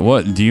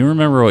what do you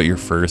remember what your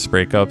first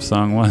breakup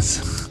song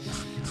was?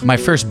 My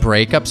first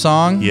breakup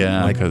song?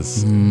 Yeah,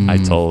 because I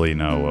totally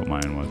know what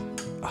mine was.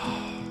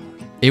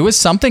 It was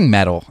something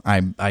metal.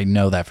 I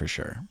know that for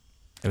sure.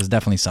 It was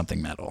definitely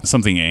something metal.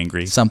 Something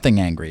angry. Something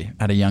angry.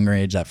 At a younger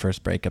age, that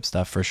first breakup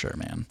stuff for sure,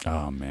 man.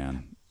 Oh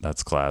man,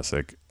 that's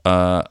classic.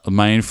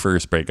 My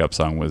first breakup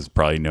song was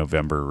probably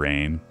November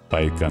Rain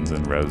by Guns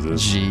N'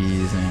 Roses.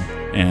 Jeez, man.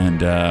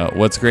 And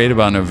what's great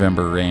about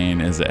November Rain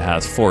is it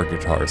has 4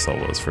 guitar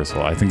solos, first of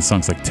all. I think the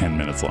song's like 10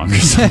 minutes long or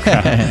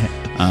something.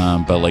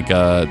 But like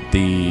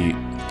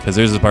because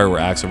there's this part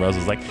where Axl Rose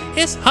is like,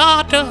 it's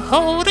hard to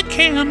hold a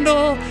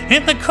candle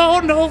in the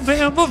cold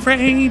November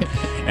rain.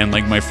 And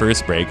like my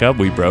first breakup,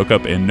 we broke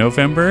up in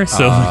November.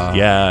 So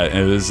yeah,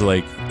 it was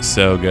like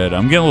so good.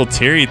 I'm getting a little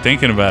teary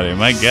thinking about it.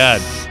 My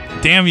God.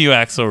 Damn you,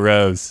 Axl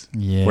Rose.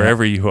 Yeah.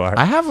 Wherever you are.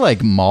 I have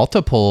like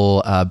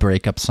multiple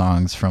breakup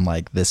songs from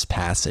like this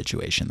past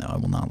situation, though. I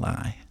will not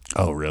lie.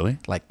 Oh, really?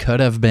 Like Could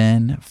Have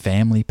Been,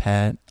 Family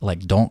Pet,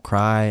 like Don't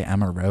Cry,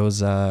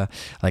 Amarosa.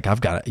 Like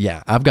I've got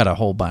a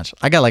whole bunch.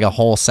 I got like a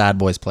whole Sad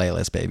Boys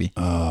playlist, baby.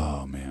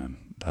 Oh man,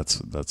 that's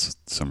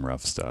some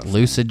rough stuff.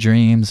 Lucid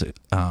Dreams,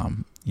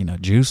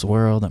 Juice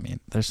World. I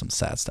mean, there's some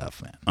sad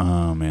stuff, man.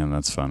 Oh man,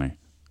 that's funny.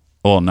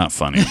 Well, not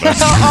funny, but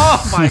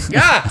oh my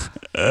God.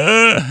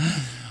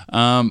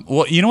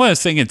 Well, you know what I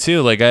was thinking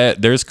too? Like,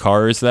 there's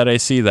cars that I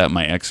see that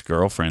my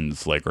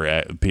ex-girlfriends like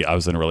I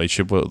was in a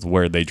relationship with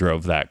where they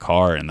drove that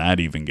car, and that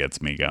even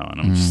gets me going.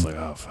 I'm just like,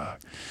 oh fuck.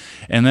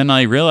 And then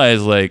I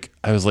realized, like,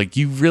 I was like,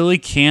 you really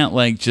can't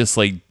like just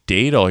like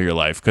date all your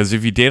life, because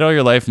if you date all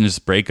your life and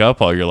just break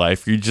up all your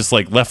life, you're just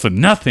like left with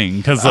nothing.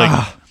 Because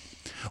like.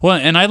 Well,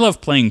 and I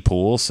love playing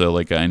pool, so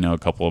like I know a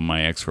couple of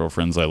my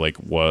ex-girlfriends I like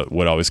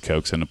would always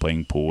coax into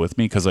playing pool with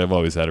me, because I've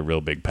always had a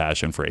real big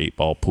passion for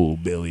 8-ball pool,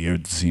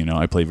 billiards.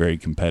 I play very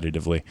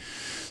competitively.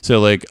 So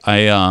like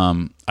I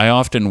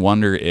often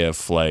wonder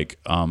if like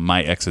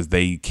my exes,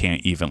 they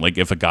can't even, like,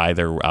 if a guy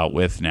they're out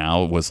with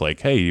now was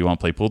like, hey, you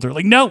want to play pool? They're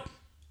like, no.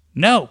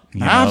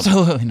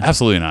 Absolutely not.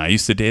 Absolutely not. I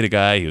used to date a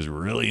guy, he was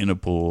really into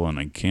pool, and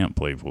I can't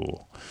play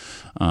pool.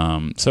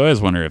 So I always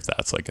wonder if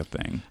that's like a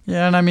thing.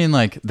 Yeah, and I mean,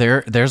 like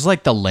there's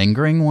like the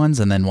lingering ones,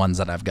 and then ones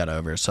that I've got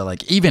over. So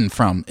like even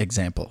from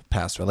example,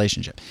 past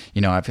relationship,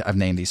 I've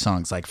named these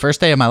songs like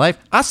First Day of My Life.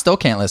 I still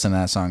can't listen to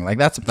that song. Like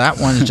that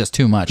one is just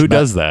too much. Who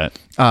does that?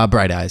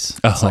 Bright Eyes.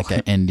 It's like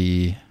an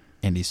indie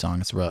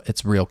song.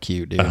 It's real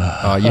cute, dude.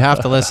 Oh, you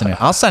have to listen to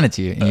it. I'll send it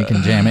to you, and you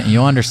can jam it, and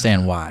you'll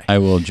understand why. I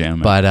will jam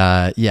it.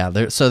 But yeah,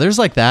 there's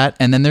like that,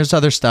 and then there's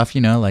other stuff.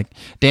 Like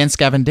Dance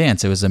Gavin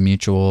Dance. It was a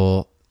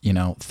mutual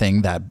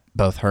thing that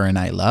both her and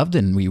I loved,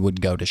 and we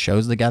would go to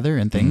shows together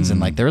and things. And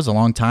like there was a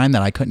long time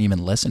that I couldn't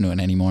even listen to it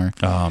anymore.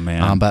 Oh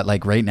man. But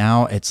like right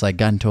now it's like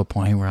gotten to a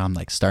point where I'm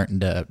like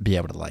starting to be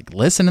able to like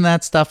listen to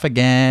that stuff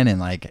again, and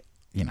like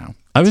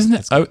I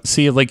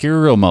see, like, you're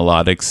a real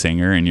melodic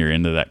singer, and you're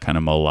into that kind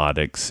of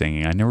melodic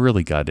singing. I never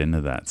really got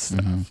into that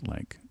stuff.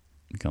 Like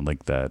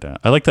that.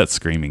 I like that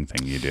screaming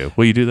thing you do.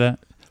 Will you do that?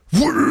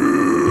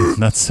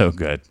 That's so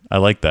good. I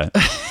like that.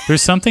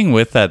 There's something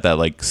with that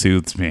like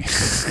soothes me.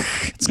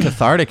 It's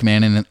cathartic,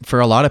 man. And for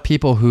a lot of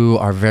people who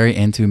are very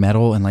into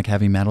metal and like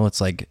heavy metal,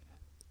 it's like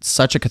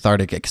such a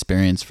cathartic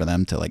experience for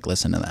them to like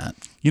listen to that.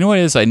 You know what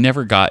it is? I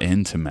never got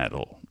into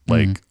metal.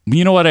 Like,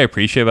 you know what I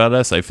appreciate about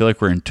us? I feel like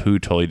we're in 2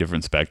 totally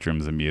different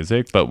spectrums of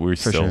music, but we're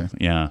for still, sure.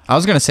 Yeah. I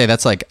was going to say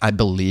that's like, I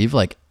believe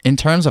like in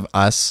terms of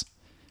us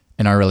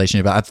and our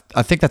relationship,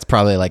 I think that's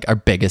probably like our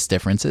biggest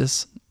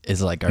differences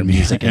is like our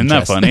music. Isn't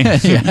that funny?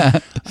 Yeah.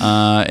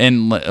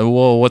 And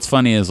well, what's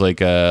funny is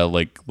like I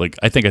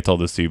think I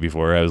told this to you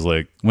before. I was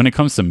like, when it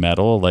comes to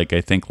metal, like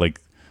I think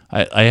like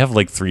I have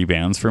like 3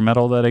 bands for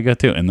metal that I go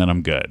to, and then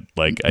I'm good.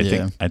 Like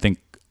I think,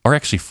 or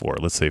actually 4.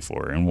 Let's say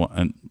 4.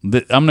 And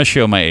I'm gonna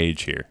show my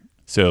age here.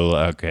 So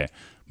okay,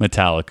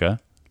 Metallica.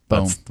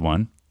 Boom. That's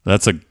one.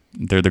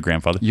 They're the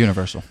grandfather.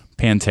 Universal.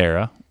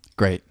 Pantera.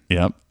 Great.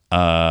 Yep.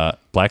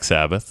 Black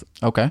Sabbath.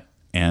 Okay.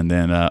 And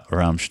then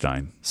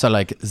Rammstein. So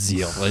like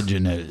the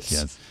originals.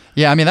 Yes.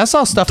 Yeah, I mean that's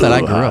all stuff that I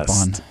grew up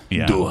on.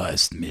 Yeah. Du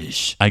hast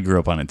mich. I grew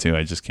up on it too.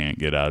 I just can't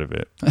get out of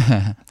it.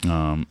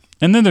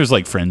 And then there's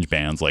like fringe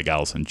bands like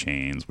Alice in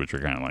Chains, which are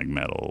kind of like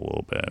metal a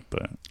little bit,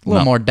 but a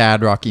little more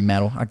dad rocky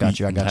metal. I got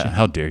you.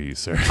 How dare you,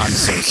 sir? I'm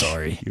so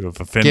sorry. You have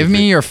offended Give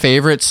me your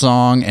favorite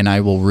song, and I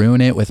will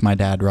ruin it with my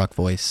dad rock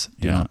voice.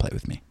 Do not play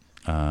with me.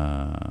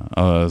 I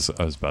was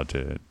about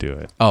to do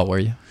it. Oh, were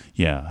you?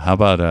 Yeah. How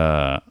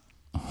about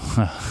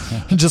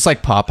Just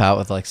like pop out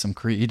with like some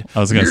Creed. I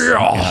was gonna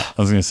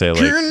say like,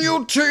 Can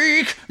you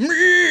take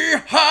me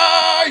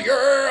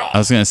higher? I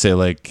was gonna say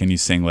like, can you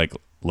sing like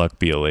 "Luck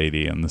Be a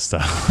Lady" and the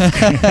stuff?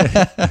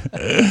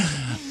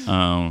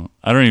 I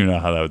don't even know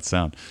how that would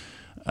sound.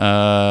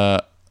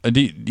 Well,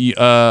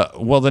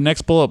 the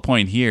next bullet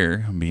point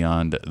here,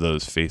 beyond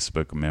those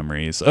Facebook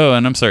memories. Oh,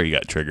 and I'm sorry you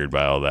got triggered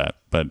by all that,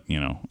 but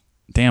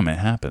damn, it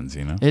happens.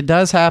 It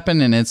does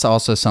happen, and it's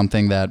also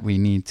something that we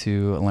need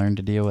to learn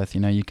to deal with.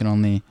 You can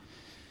only.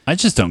 I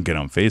just don't get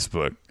on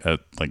Facebook.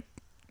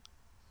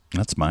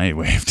 That's my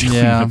way of dealing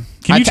Yeah. with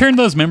it. Can you turn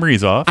those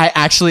memories off? I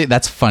actually,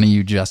 that's funny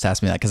you just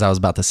asked me that because I was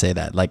about to say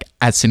that. Like,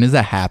 as soon as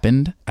that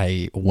happened,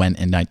 I went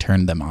and I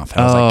turned them off.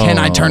 I was like, can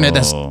I turn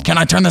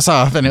this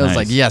off? And it was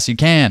like, yes, you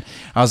can.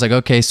 I was like,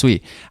 okay,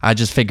 sweet. I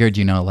just figured,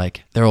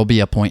 like there will be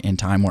a point in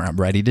time where I'm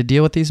ready to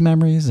deal with these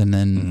memories. And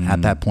then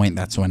at that point,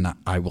 that's when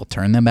I will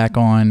turn them back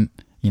on,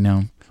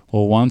 Well,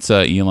 once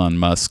Elon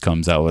Musk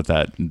comes out with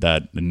that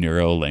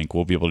Neuralink,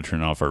 we'll be able to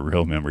turn off our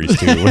real memories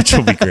too, which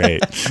will be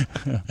great.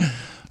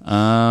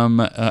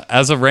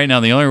 As of right now,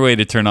 the only way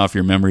to turn off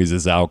your memories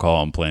is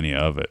alcohol and plenty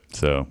of it.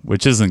 So,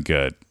 which isn't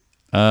good.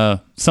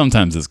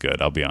 Sometimes it's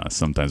good. I'll be honest.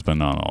 Sometimes, but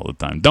not all the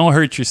time. Don't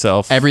hurt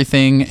yourself.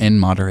 Everything in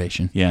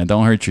moderation. Yeah.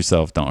 Don't hurt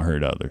yourself. Don't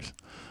hurt others.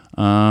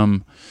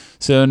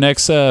 So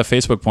next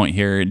Facebook point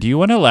here. Do you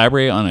want to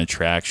elaborate on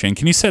attraction?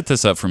 Can you set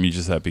this up for me,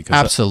 Giuseppe? Because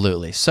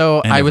absolutely.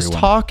 So I was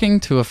talking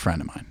to a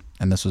friend of mine,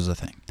 and this was the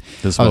thing.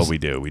 This is what we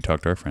do. We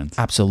talk to our friends.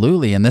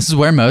 Absolutely. And this is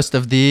where most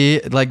of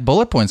the like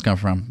bullet points come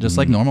from. Just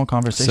like normal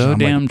conversation. So I'm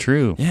damn like,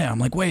 true. Yeah. I'm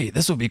like, wait,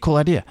 this would be a cool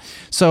idea.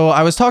 So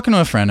I was talking to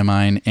a friend of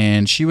mine,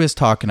 and she was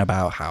talking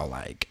about how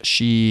like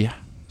she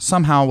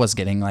somehow was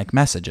getting like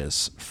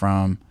messages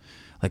from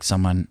like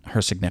someone,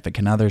 her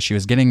significant other. She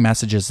was getting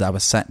messages that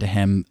was sent to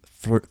him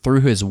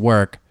through his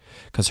work,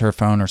 because her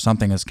phone or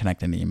something was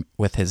connected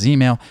with his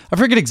email. I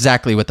forget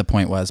exactly what the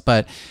point was,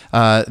 but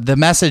the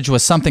message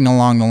was something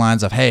along the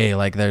lines of, hey,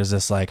 like there's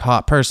this like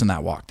hot person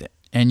that walked in.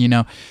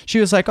 And, she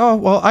was like, oh,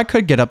 well, I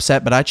could get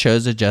upset, but I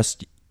chose to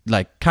just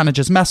like kind of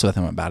just mess with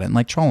him about it and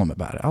like troll him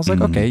about it. I was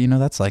like, okay,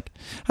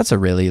 that's a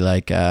really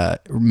like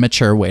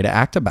mature way to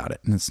act about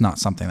it. And it's not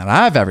something that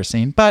I've ever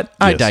seen, but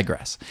I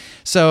digress.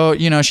 So,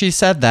 she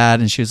said that,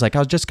 and she was like, I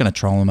was just going to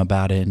troll him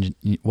about it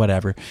and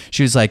whatever.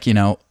 She was like,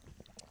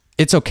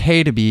 it's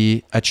okay to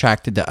be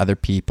attracted to other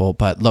people,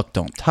 but look,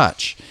 don't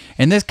touch.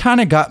 And this kind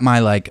of got my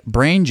like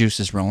brain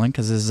juices rolling,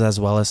 because this is as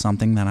well as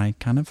something that I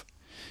kind of,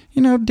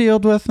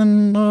 dealt with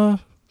in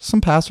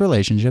some past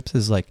relationships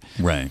is like,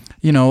 right.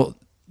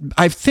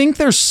 I think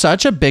there's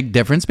such a big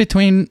difference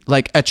between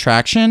like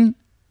attraction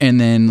and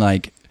then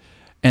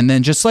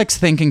just like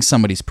thinking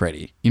somebody's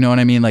pretty. You know what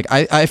I mean? Like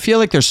I feel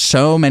like there's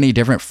so many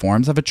different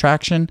forms of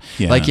attraction.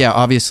 Yeah. Like, yeah,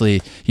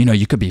 obviously,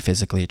 you could be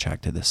physically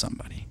attracted to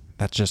somebody.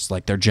 That's just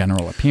like their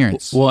general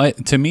appearance. Well,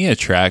 to me,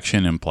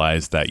 attraction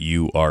implies that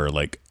you are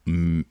like,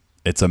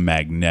 it's a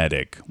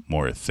magnetic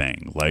more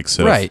thing. Like,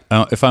 so right.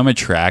 If I'm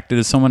attracted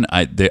to someone,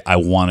 I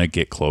want to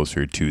get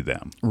closer to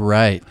them.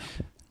 Right.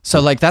 So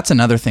like, that's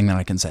another thing that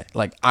I can say.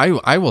 Like,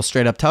 I will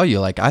straight up tell you,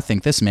 like, I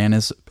think this man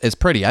is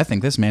pretty. I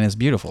think this man is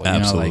beautiful.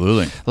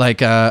 Absolutely. Like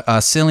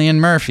Cillian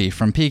Murphy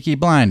from Peaky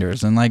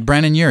Blinders, and like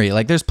Brennan Urie.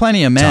 Like, there's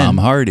plenty of men. Tom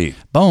Hardy.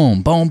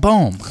 Boom, boom,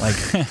 boom. Like,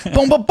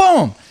 boom, boom,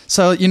 boom.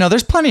 So,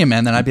 there's plenty of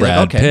men that I'd be Brad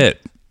like, okay.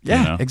 Pitt.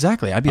 Yeah,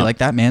 exactly. I'd be like,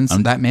 that man's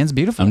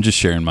beautiful. I'm just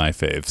sharing my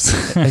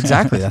faves.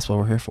 Exactly. That's what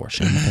we're here for,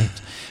 sharing the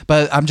faves.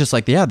 But I'm just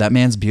like, yeah, that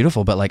man's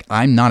beautiful, but like,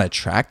 I'm not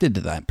attracted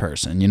to that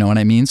person. You know what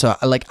I mean? So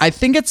like, I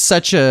think it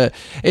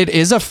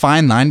is a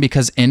fine line,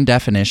 because in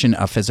definition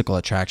of physical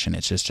attraction,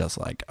 it's just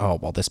like, oh,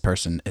 well, this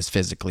person is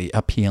physically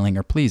appealing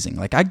or pleasing.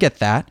 Like, I get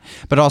that.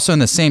 But also in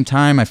the same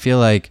time, I feel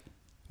like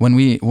when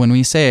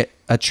we say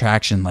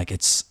attraction, like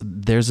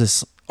there's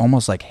this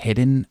almost like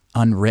hidden,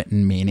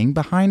 unwritten meaning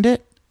behind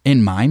it.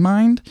 In my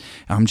mind,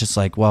 I'm just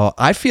like, well,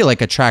 I feel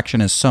like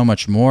attraction is so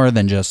much more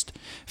than just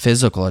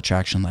physical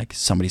attraction, like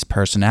somebody's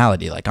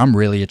personality. Like, I'm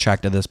really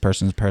attracted to this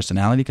person's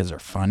personality because they're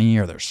funny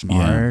or they're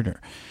smart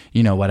or,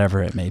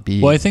 whatever it may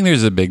be. Well, I think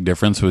there's a big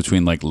difference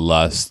between like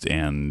lust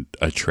and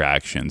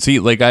attraction. See,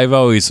 like I've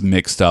always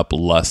mixed up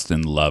lust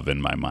and love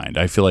in my mind.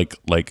 I feel like,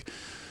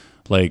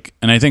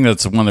 and I think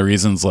that's one of the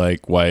reasons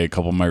like why a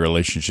couple of my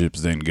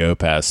relationships didn't go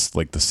past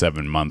like the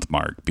 7-month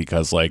mark,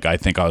 because like I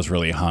think I was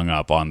really hung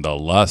up on the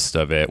lust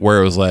of it, where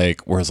it was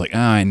like,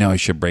 I know I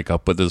should break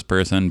up with this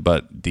person,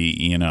 but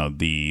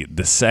the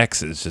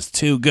sex is just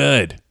too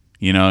good.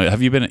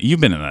 You've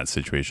been in that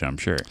situation, I'm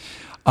sure.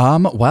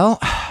 Well,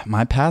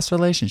 my past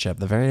relationship,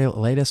 the very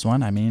latest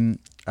one, I mean,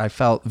 I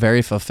felt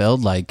very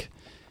fulfilled, like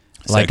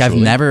I've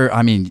never,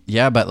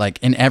 but like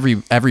in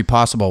every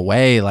possible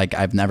way, like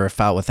I've never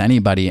felt with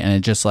anybody. And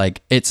it just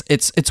like,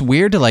 it's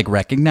weird to like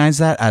recognize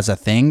that as a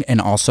thing, and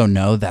also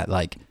know that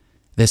like,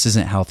 this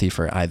isn't healthy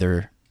for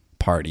either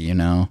party,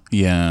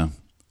 Yeah.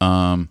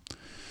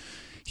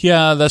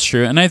 Yeah, that's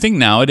true. And I think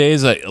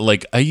nowadays,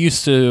 I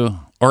used to,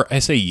 or I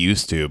say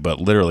used to, but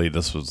literally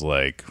this was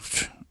like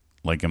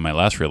like in my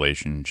last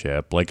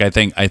relationship. Like I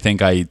think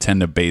I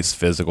tend to base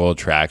physical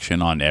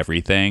attraction on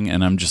everything,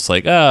 and I'm just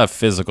like,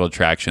 physical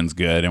attraction's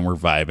good and we're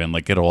vibing,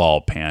 like it'll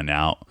all pan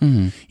out.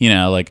 You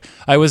know, like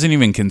I wasn't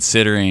even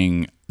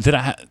considering. Did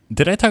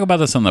I talk about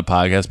this on the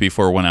podcast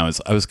before when I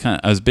was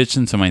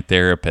bitching to my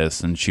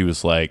therapist, and she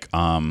was like,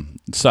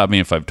 stop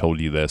me if I've told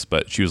you this,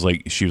 but she was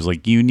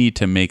like, you need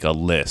to make a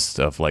list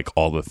of like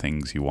all the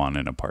things you want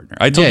in a partner.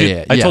 I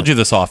told you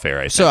this off air.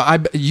 I think.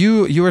 So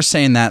you were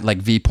saying that like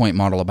V-point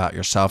model about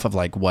yourself of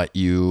like what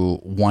you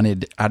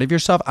wanted out of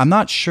yourself. I'm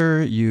not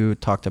sure you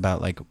talked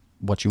about like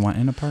what you want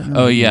in a partner.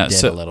 Oh yeah,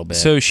 a little bit.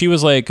 So she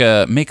was like,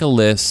 make a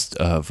list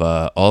of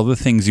all the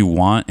things you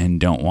want and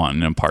don't want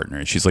in a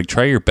partner. She's like,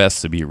 try your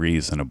best to be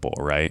reasonable,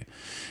 right?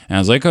 And I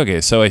was like, okay.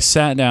 So I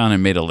sat down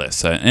and made a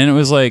list, and it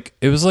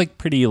was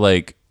pretty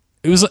like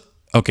it was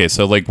okay.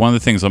 So like one of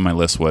the things on my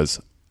list was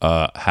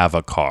have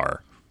a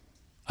car.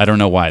 I don't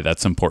know why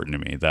that's important to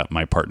me that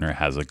my partner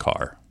has a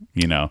car,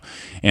 you know.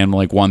 And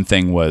like one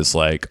thing was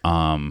like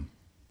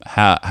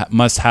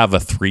must have a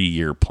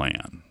 3-year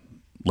plan.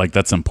 Like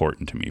that's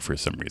important to me for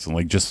some reason.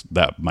 Like just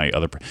that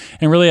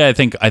and really I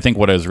think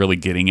what I was really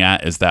getting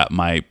at is that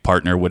my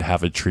partner would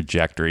have a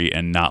trajectory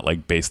and not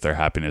like base their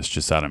happiness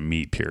just out of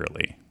me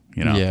purely,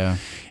 you know? Yeah.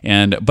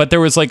 But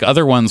there was like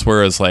other ones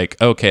where it's like,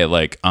 okay,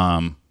 like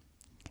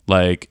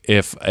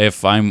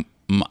if I'm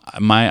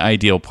my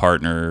ideal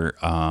partner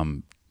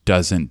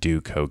doesn't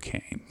do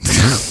cocaine.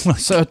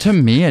 So to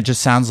me, it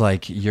just sounds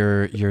like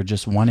you're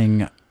just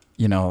wanting,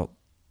 you know,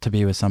 to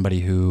be with somebody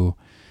who,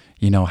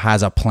 you know,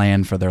 has a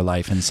plan for their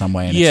life in some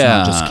way, and it's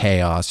not just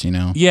chaos, you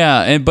know?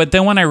 Yeah, but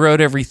then when I wrote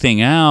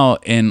everything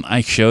out and I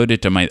showed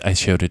it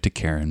to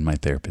Karen, my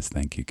therapist.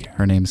 Thank you, Karen.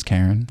 Her name's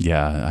Karen?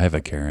 Yeah, I have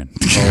a Karen.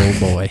 Oh,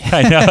 boy.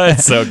 I know,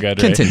 it's so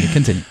good, right?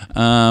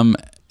 Continue.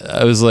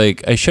 I was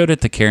like, I showed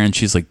it to Karen.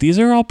 She's like, these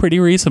are all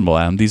pretty reasonable,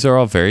 Adam. These are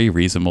all very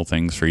reasonable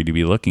things for you to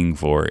be looking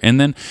for. And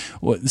then,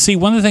 see,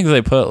 one of the things I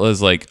put was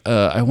like,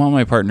 I want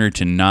my partner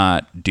to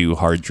not do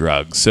hard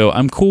drugs. So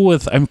I'm cool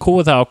with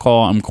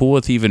alcohol. I'm cool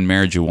with even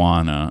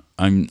marijuana.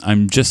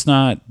 I'm just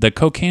not the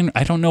cocaine.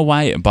 I don't know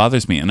why it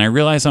bothers me. And I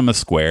realize I'm a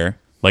square.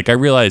 Like I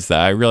realize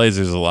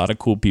there's a lot of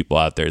cool people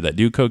out there that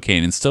do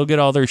cocaine and still get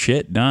all their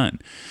shit done,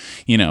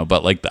 you know,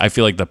 but like, I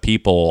feel like the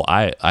people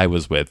I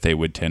was with, they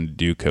would tend to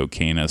do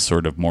cocaine as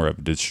sort of more of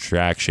a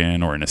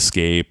distraction or an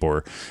escape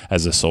or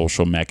as a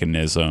social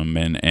mechanism.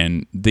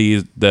 And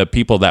the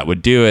people that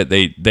would do it,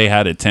 they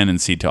had a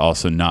tendency to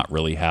also not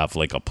really have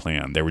like a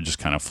plan. They were just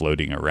kind of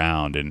floating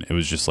around, and it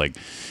was just like,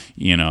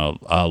 you know,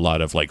 a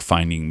lot of like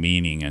finding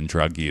meaning in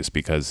drug use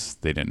because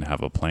they didn't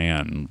have a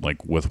plan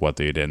like with what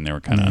they did, and they were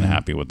kind of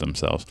unhappy with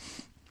themselves.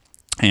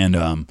 And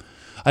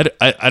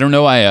I don't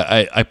know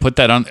why I put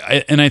that on,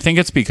 and I think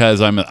it's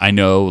because I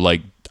know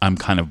like I'm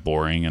kind of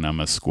boring and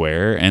I'm a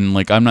square, and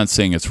like I'm not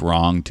saying it's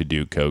wrong to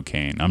do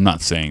cocaine. I'm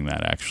not saying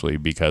that actually,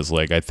 because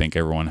like I think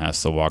everyone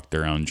has to walk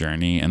their own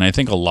journey, and I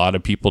think a lot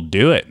of people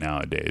do it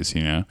nowadays,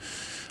 you know.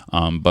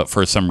 But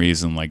for some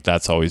reason, like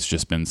that's always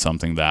just been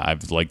something that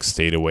I've like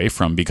stayed away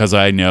from because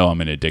I know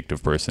I'm an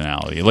addictive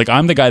personality. Like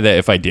I'm the guy that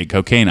if I did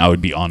cocaine, I would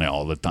be on it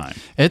all the time.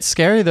 It's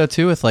scary though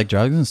too with like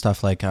drugs and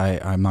stuff. Like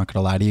I'm not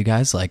gonna lie to you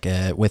guys. Like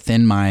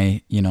within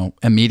my, you know,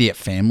 immediate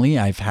family,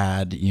 I've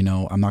had, you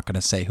know, I'm not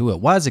gonna say who it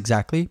was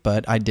exactly,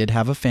 but I did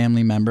have a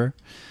family member.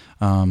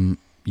 You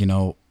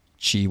know,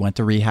 she went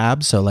to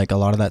rehab, so like a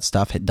lot of that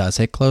stuff it does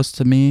hit close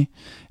to me,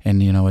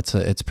 and you know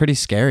it's pretty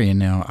scary.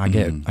 And you know I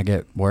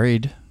get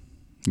worried.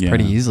 Yeah.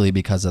 Pretty easily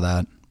because of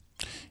that.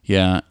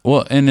 Yeah.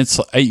 Well, and it's,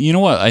 you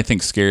know what I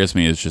think scares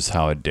me is just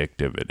how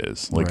addictive it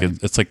is. Like right.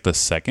 It's like the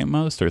second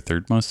most or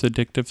third most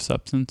addictive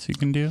substance you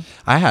can do.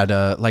 I had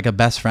a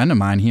best friend of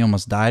mine. He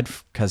almost died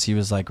because he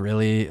was like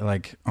really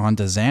like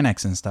onto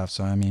Xanax and stuff.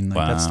 So I mean,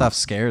 like that stuff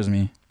scares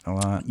me a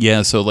lot.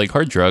 Yeah. So like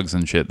hard drugs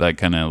and shit, that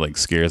kind of like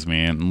scares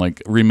me. And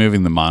like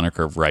removing the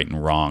moniker of right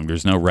and wrong.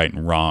 There's no right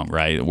and wrong,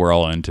 right? We're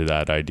all into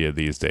that idea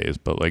these days,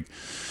 but like,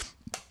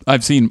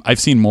 I've seen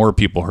more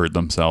people hurt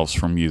themselves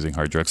from using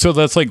hard drugs. So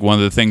that's like one of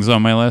the things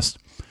on my list.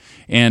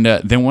 And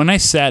then when I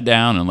sat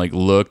down and like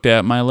looked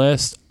at my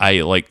list,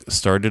 I like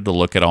started to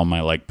look at all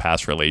my like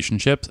past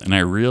relationships, and I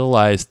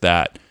realized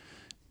that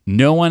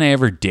no one I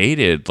ever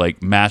dated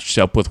like matched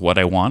up with what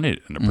I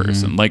wanted in a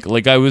person.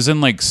 Like I was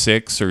in like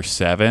 6 or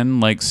 7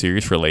 like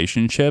serious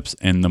relationships,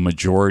 and the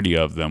majority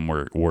of them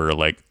were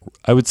like,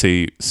 I would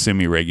say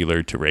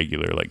semi-regular to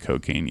regular like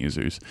cocaine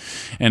users.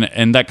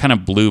 And that kind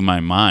of blew my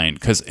mind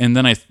and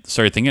then I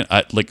started thinking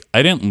I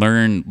didn't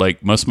learn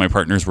like most of my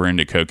partners were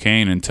into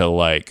cocaine until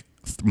like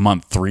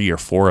month 3 or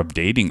 4 of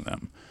dating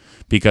them,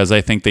 because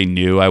I think they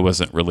knew I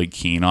wasn't really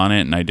keen on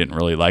it and I didn't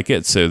really like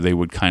it, so they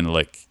would kind of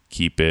like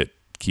keep it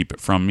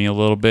from me a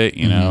little bit,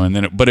 you know, and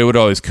then but it would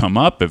always come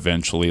up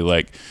eventually,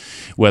 like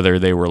whether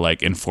they were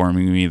like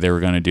informing me they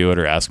were going to do it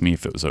or ask me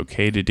if it was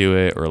okay to do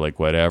it or like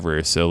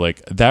whatever. So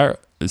like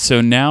that.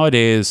 So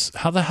nowadays,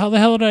 how the hell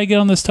did I get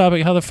on this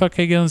topic? How the fuck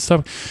did I get on this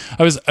topic?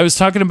 I was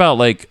talking about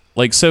like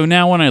so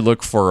now when I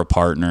look for a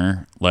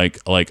partner, like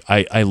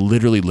I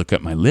literally look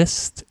at my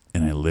list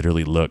and I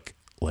literally look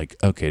like,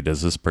 okay,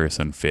 does this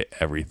person fit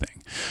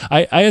everything?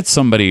 I had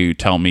somebody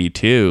tell me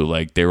too,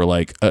 like they were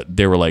like,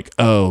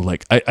 oh,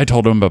 like I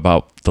told them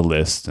about the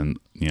list, and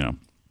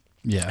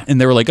Yeah. and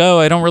they were like, oh,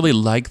 I don't really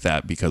like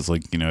that because,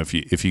 like,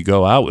 if you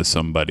go out with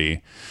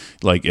somebody,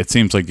 like, it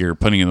seems like you're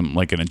putting them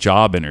like in a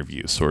job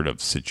interview sort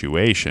of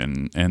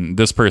situation. And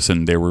this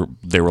person, they were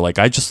like,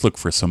 I just look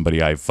for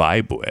somebody I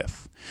vibe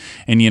with.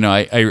 And,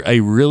 I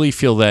really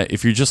feel that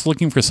if you're just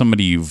looking for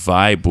somebody you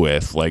vibe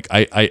with, like,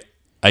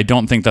 I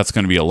don't think that's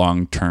going to be a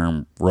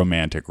long-term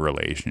romantic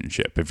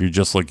relationship if you're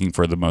just looking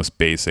for the most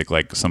basic,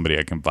 like somebody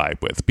I can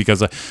vibe with.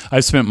 Because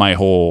I've spent my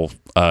whole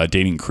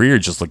dating career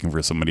just looking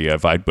for somebody I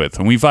vibed with.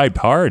 And we vibed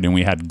hard and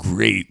we had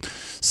great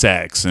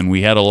sex and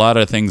we had a lot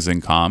of things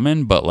in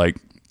common. But like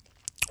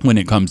when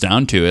it comes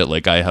down to it,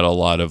 like I had a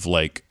lot of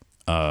like,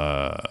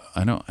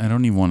 I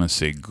don't even want to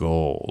say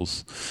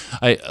goals.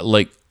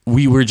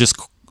 We were just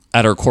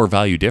at our core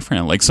value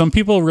different. Like some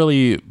people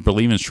really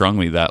believe in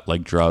strongly that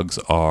like drugs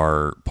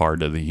are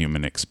part of the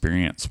human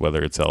experience,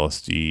 whether it's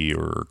LSD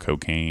or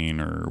cocaine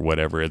or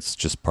whatever. It's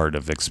just part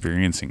of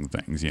experiencing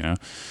things, Yeah.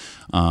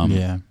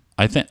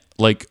 I think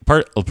like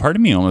part of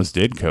me almost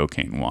did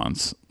cocaine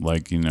once,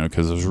 like,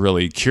 because I was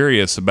really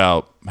curious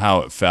about how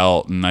it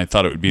felt and I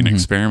thought it would be an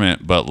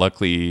experiment, but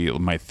luckily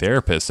my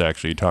therapist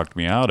actually talked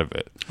me out of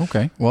it.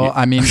 Okay. Well,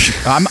 I mean,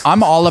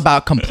 I'm all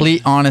about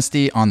complete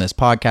honesty on this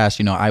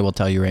podcast. I will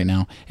tell you right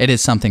now, it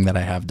is something that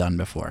I have done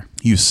before.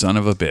 You son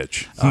of a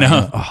bitch.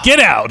 No, get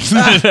out.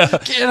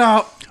 Get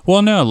out.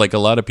 Well, no, like a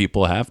lot of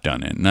people have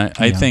done it. And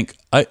I think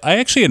I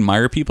actually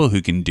admire people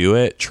who can do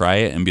it, try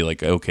it and be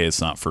like, okay,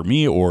 it's not for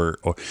me. Or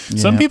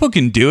some people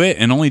can do it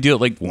and only do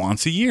it like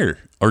once a year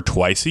or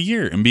twice a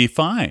year and be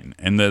fine.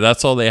 And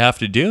that's all they have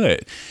to do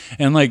it.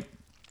 And like,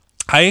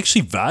 I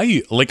actually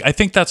value, like, I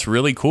think that's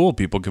really cool.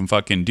 People can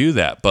fucking do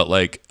that. But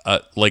like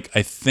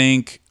I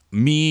think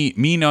me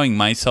knowing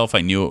myself,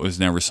 I knew it was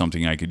never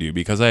something I could do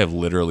because I have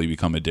literally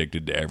become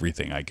addicted to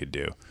everything I could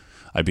do.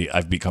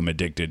 I've become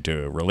addicted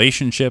to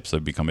relationships.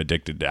 I've become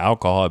addicted to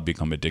alcohol. I've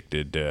become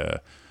addicted to,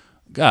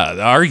 God,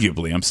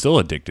 arguably, I'm still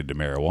addicted to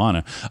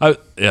marijuana.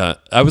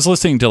 I was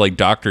listening to like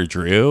Dr.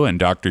 Drew, and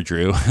Dr.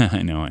 Drew,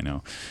 I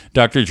know.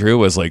 Dr. Drew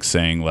was like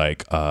saying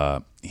like,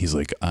 he's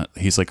like,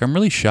 I'm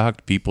really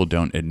shocked people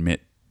don't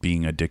admit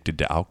being addicted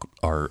to alcohol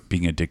or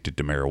being addicted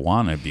to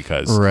marijuana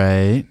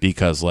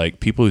because like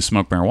people who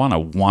smoke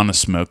marijuana want to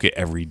smoke it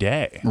every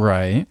day.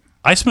 Right.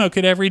 I smoke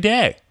it every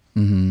day.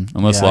 Mm-hmm.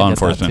 Unless law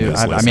enforcement is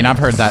listening. I mean, I've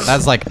heard that.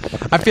 That's like,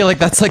 I feel like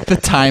that's like the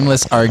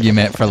timeless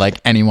argument for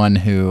like anyone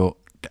who,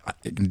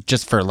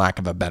 just for lack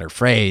of a better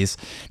phrase,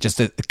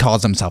 just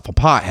calls himself a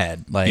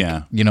pothead. Like,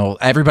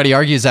 everybody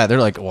argues that.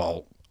 They're like,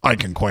 well, I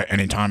can quit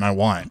anytime I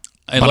want.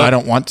 But I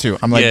don't want to.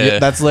 I'm like,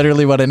 that's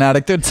literally what an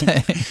addict would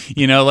say.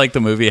 Like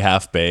the movie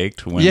Half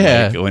Baked,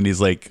 when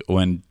he's like,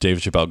 when Dave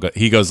Chappelle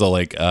he goes to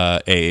like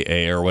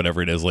AA or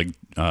whatever it is, like,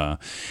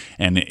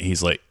 and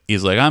he's like,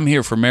 I'm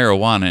here for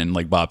marijuana, and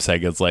like Bob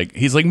Saget's like,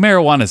 he's like,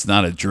 marijuana's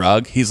not a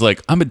drug. He's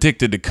like, I'm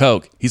addicted to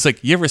coke. He's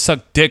like, you ever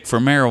suck dick for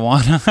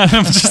marijuana?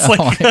 I'm just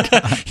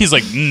like, he's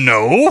like,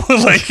 no,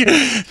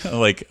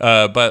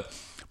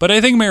 But I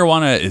think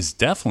marijuana is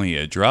definitely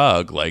a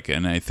drug, like,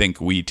 and I think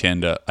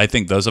I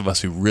think those of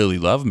us who really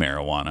love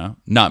marijuana,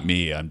 not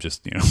me, I'm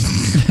just,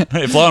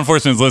 if law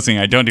enforcement is listening,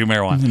 I don't do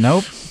marijuana.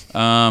 Nope.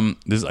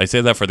 I say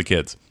that for the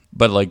kids,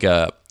 but like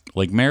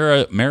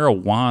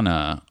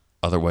marijuana,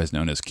 otherwise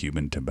known as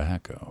Cuban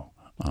tobacco.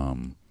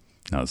 No,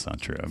 it's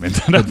not true. I mean,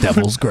 the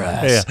devil's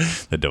grass. Yeah,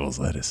 the devil's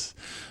lettuce.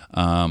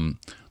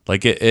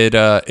 Like it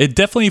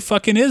definitely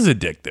fucking is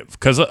addictive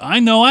because I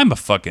know I'm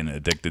fucking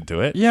addicted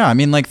to it. Yeah, I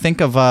mean, like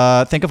think of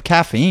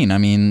caffeine. I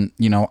mean,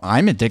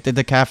 I'm addicted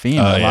to caffeine.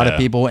 A lot of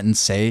people wouldn't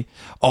say,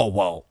 "Oh,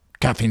 well,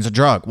 caffeine's a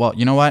drug." Well,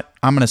 you know what?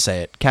 I'm gonna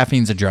say it.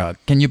 Caffeine's a drug.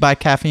 Can you buy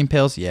caffeine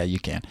pills? Yeah, you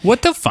can.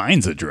 What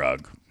defines a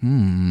drug?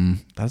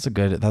 That's a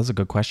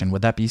good question.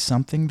 Would that be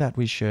something that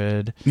we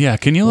should? Yeah,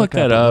 can you look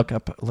that up?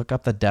 Look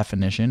up the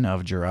definition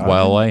of drug.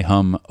 While I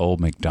hum "Old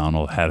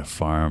MacDonald Had a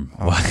Farm,"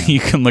 you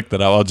can look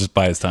that up. I'll just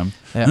buy his time.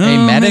 A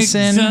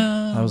medicine.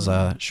 That was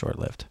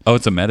short-lived. Oh,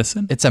 it's a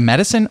medicine? It's a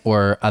medicine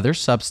or other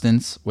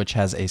substance which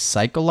has a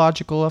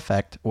psychological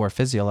effect or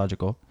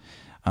physiological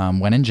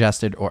when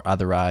ingested or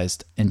otherwise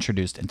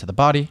introduced into the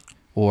body.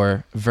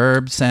 Or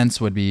verb sense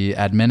would be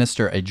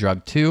administer a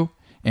drug to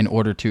in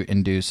order to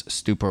induce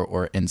stupor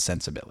or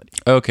insensibility.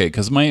 Okay,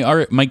 because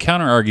my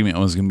counter argument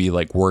was going to be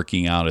like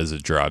working out as a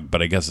drug,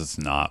 but I guess it's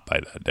not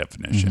by that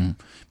definition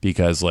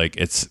because like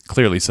it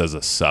clearly says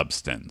a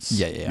substance.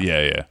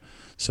 Yeah.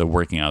 So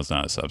working out is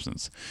not a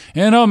substance.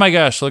 And oh my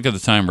gosh, look at the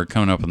time. We're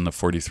coming up on the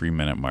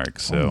 43-minute mark.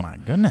 So oh my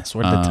goodness,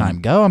 where'd the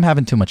time go? I'm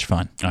having too much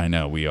fun. I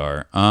know we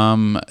are.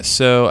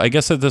 So I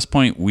guess at this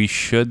point we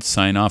should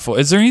sign off.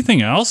 Is there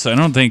anything else? I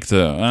don't think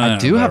so. I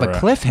do have a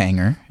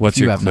cliffhanger. What's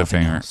your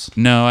cliffhanger?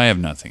 No, I have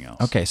nothing else.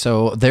 Okay,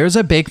 so there's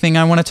a big thing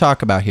I want to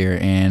talk about here.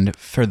 And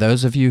for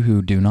those of you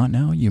who do not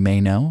know, you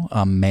may know,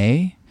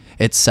 May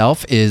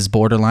itself is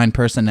Borderline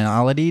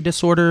Personality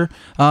Disorder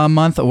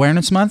Month,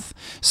 Awareness Month.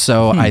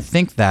 So I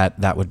think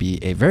that would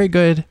be a very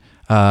good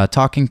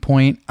talking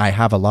point. I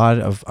have a lot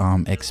of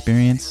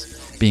experience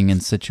being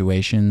in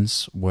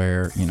situations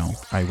where, you know,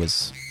 I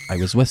was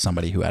with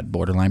somebody who had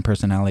borderline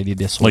personality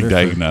disorder. Like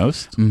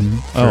diagnosed?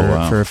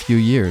 For a few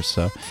years.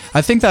 So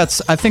I think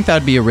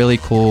that'd be a really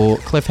cool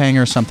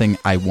cliffhanger, something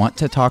I want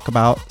to talk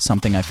about,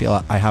 something I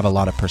feel I have a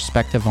lot of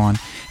perspective on,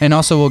 and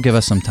also will give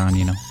us some time,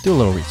 you know, do a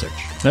little research.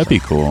 That'd be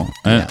cool.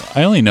 Yeah.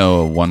 I only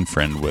know one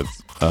friend with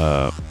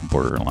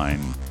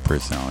borderline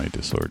personality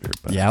disorder.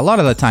 But Yeah, a lot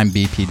of the time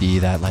BPD,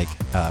 that like,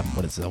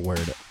 what is the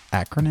word?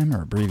 Acronym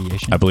or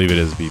abbreviation? I believe it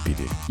is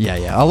BPD.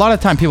 Yeah. A lot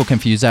of time people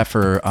confuse that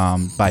for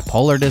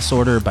bipolar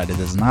disorder, but it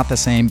is not the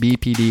same.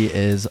 BPD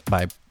is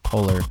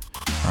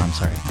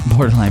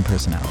borderline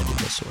personality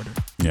disorder.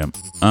 Yeah.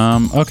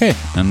 Okay.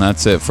 And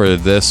that's it for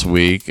this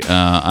week.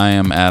 I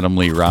am Adam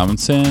Lee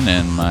Robinson,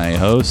 and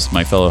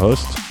my fellow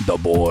host, The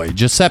boy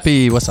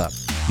Giuseppe. What's up?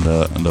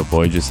 the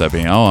boy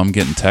Giuseppe. Oh, I'm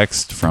getting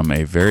text from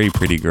a very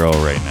pretty girl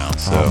right now.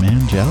 So, Oh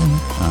man, jelly.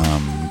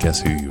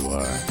 guess who you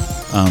are?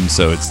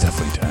 So it's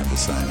definitely time to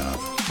sign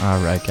off. All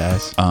right,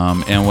 guys.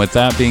 And with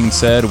that being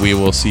said, we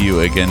will see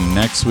you again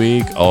next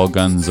week. All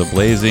guns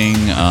a-blazing,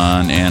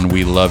 and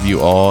we love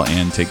you all,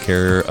 and take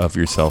care of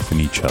yourself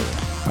and each other.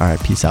 All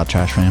right, peace out,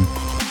 trash fam.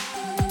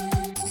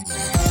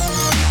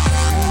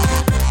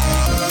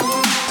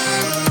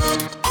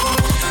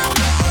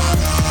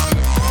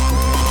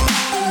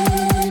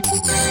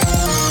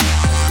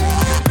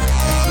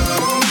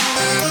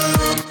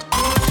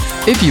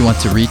 If you want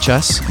to reach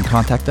us and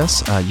contact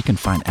us, you can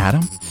find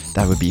Adam.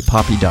 That would be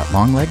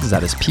poppy.longlegs.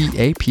 That is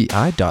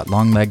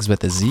PAPI.longlegs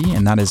with a Z,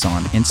 and that is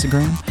on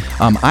Instagram.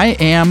 I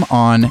am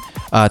on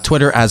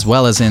Twitter as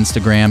well as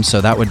Instagram,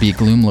 so that would be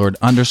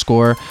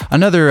gloomlord_.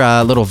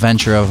 Another little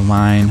venture of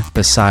mine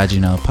besides, you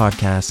know,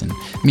 podcasts and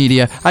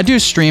media. I do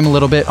stream a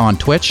little bit on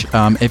Twitch.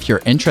 If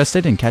you're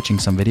interested in catching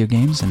some video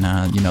games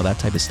and, you know, that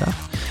type of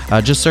stuff,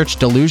 just search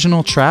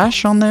Delusional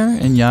Trash on there,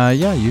 and yeah,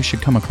 you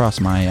should come across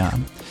my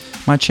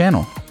my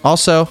channel.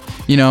 Also,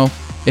 you know,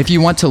 if you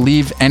want to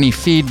leave any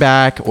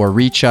feedback or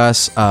reach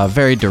us, a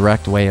very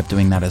direct way of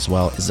doing that as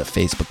well is a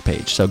Facebook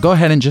page. So go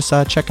ahead and just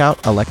check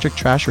out Electric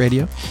Trash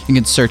Radio. You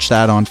can search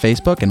that on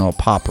Facebook and it'll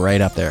pop right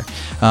up there.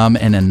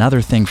 And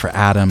another thing for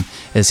Adam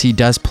is he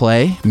does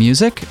play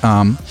music.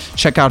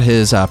 Check out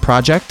his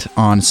project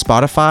on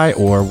Spotify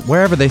or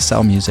wherever they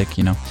sell music.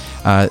 You know,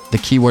 the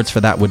keywords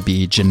for that would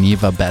be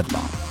Geneva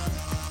Bedlam.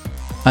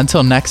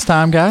 Until next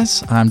time,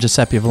 guys, I'm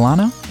Giuseppe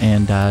Villano,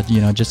 and, you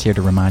know, just here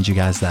to remind you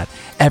guys that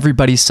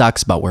everybody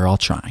sucks, but we're all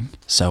trying.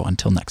 So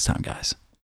until next time, guys.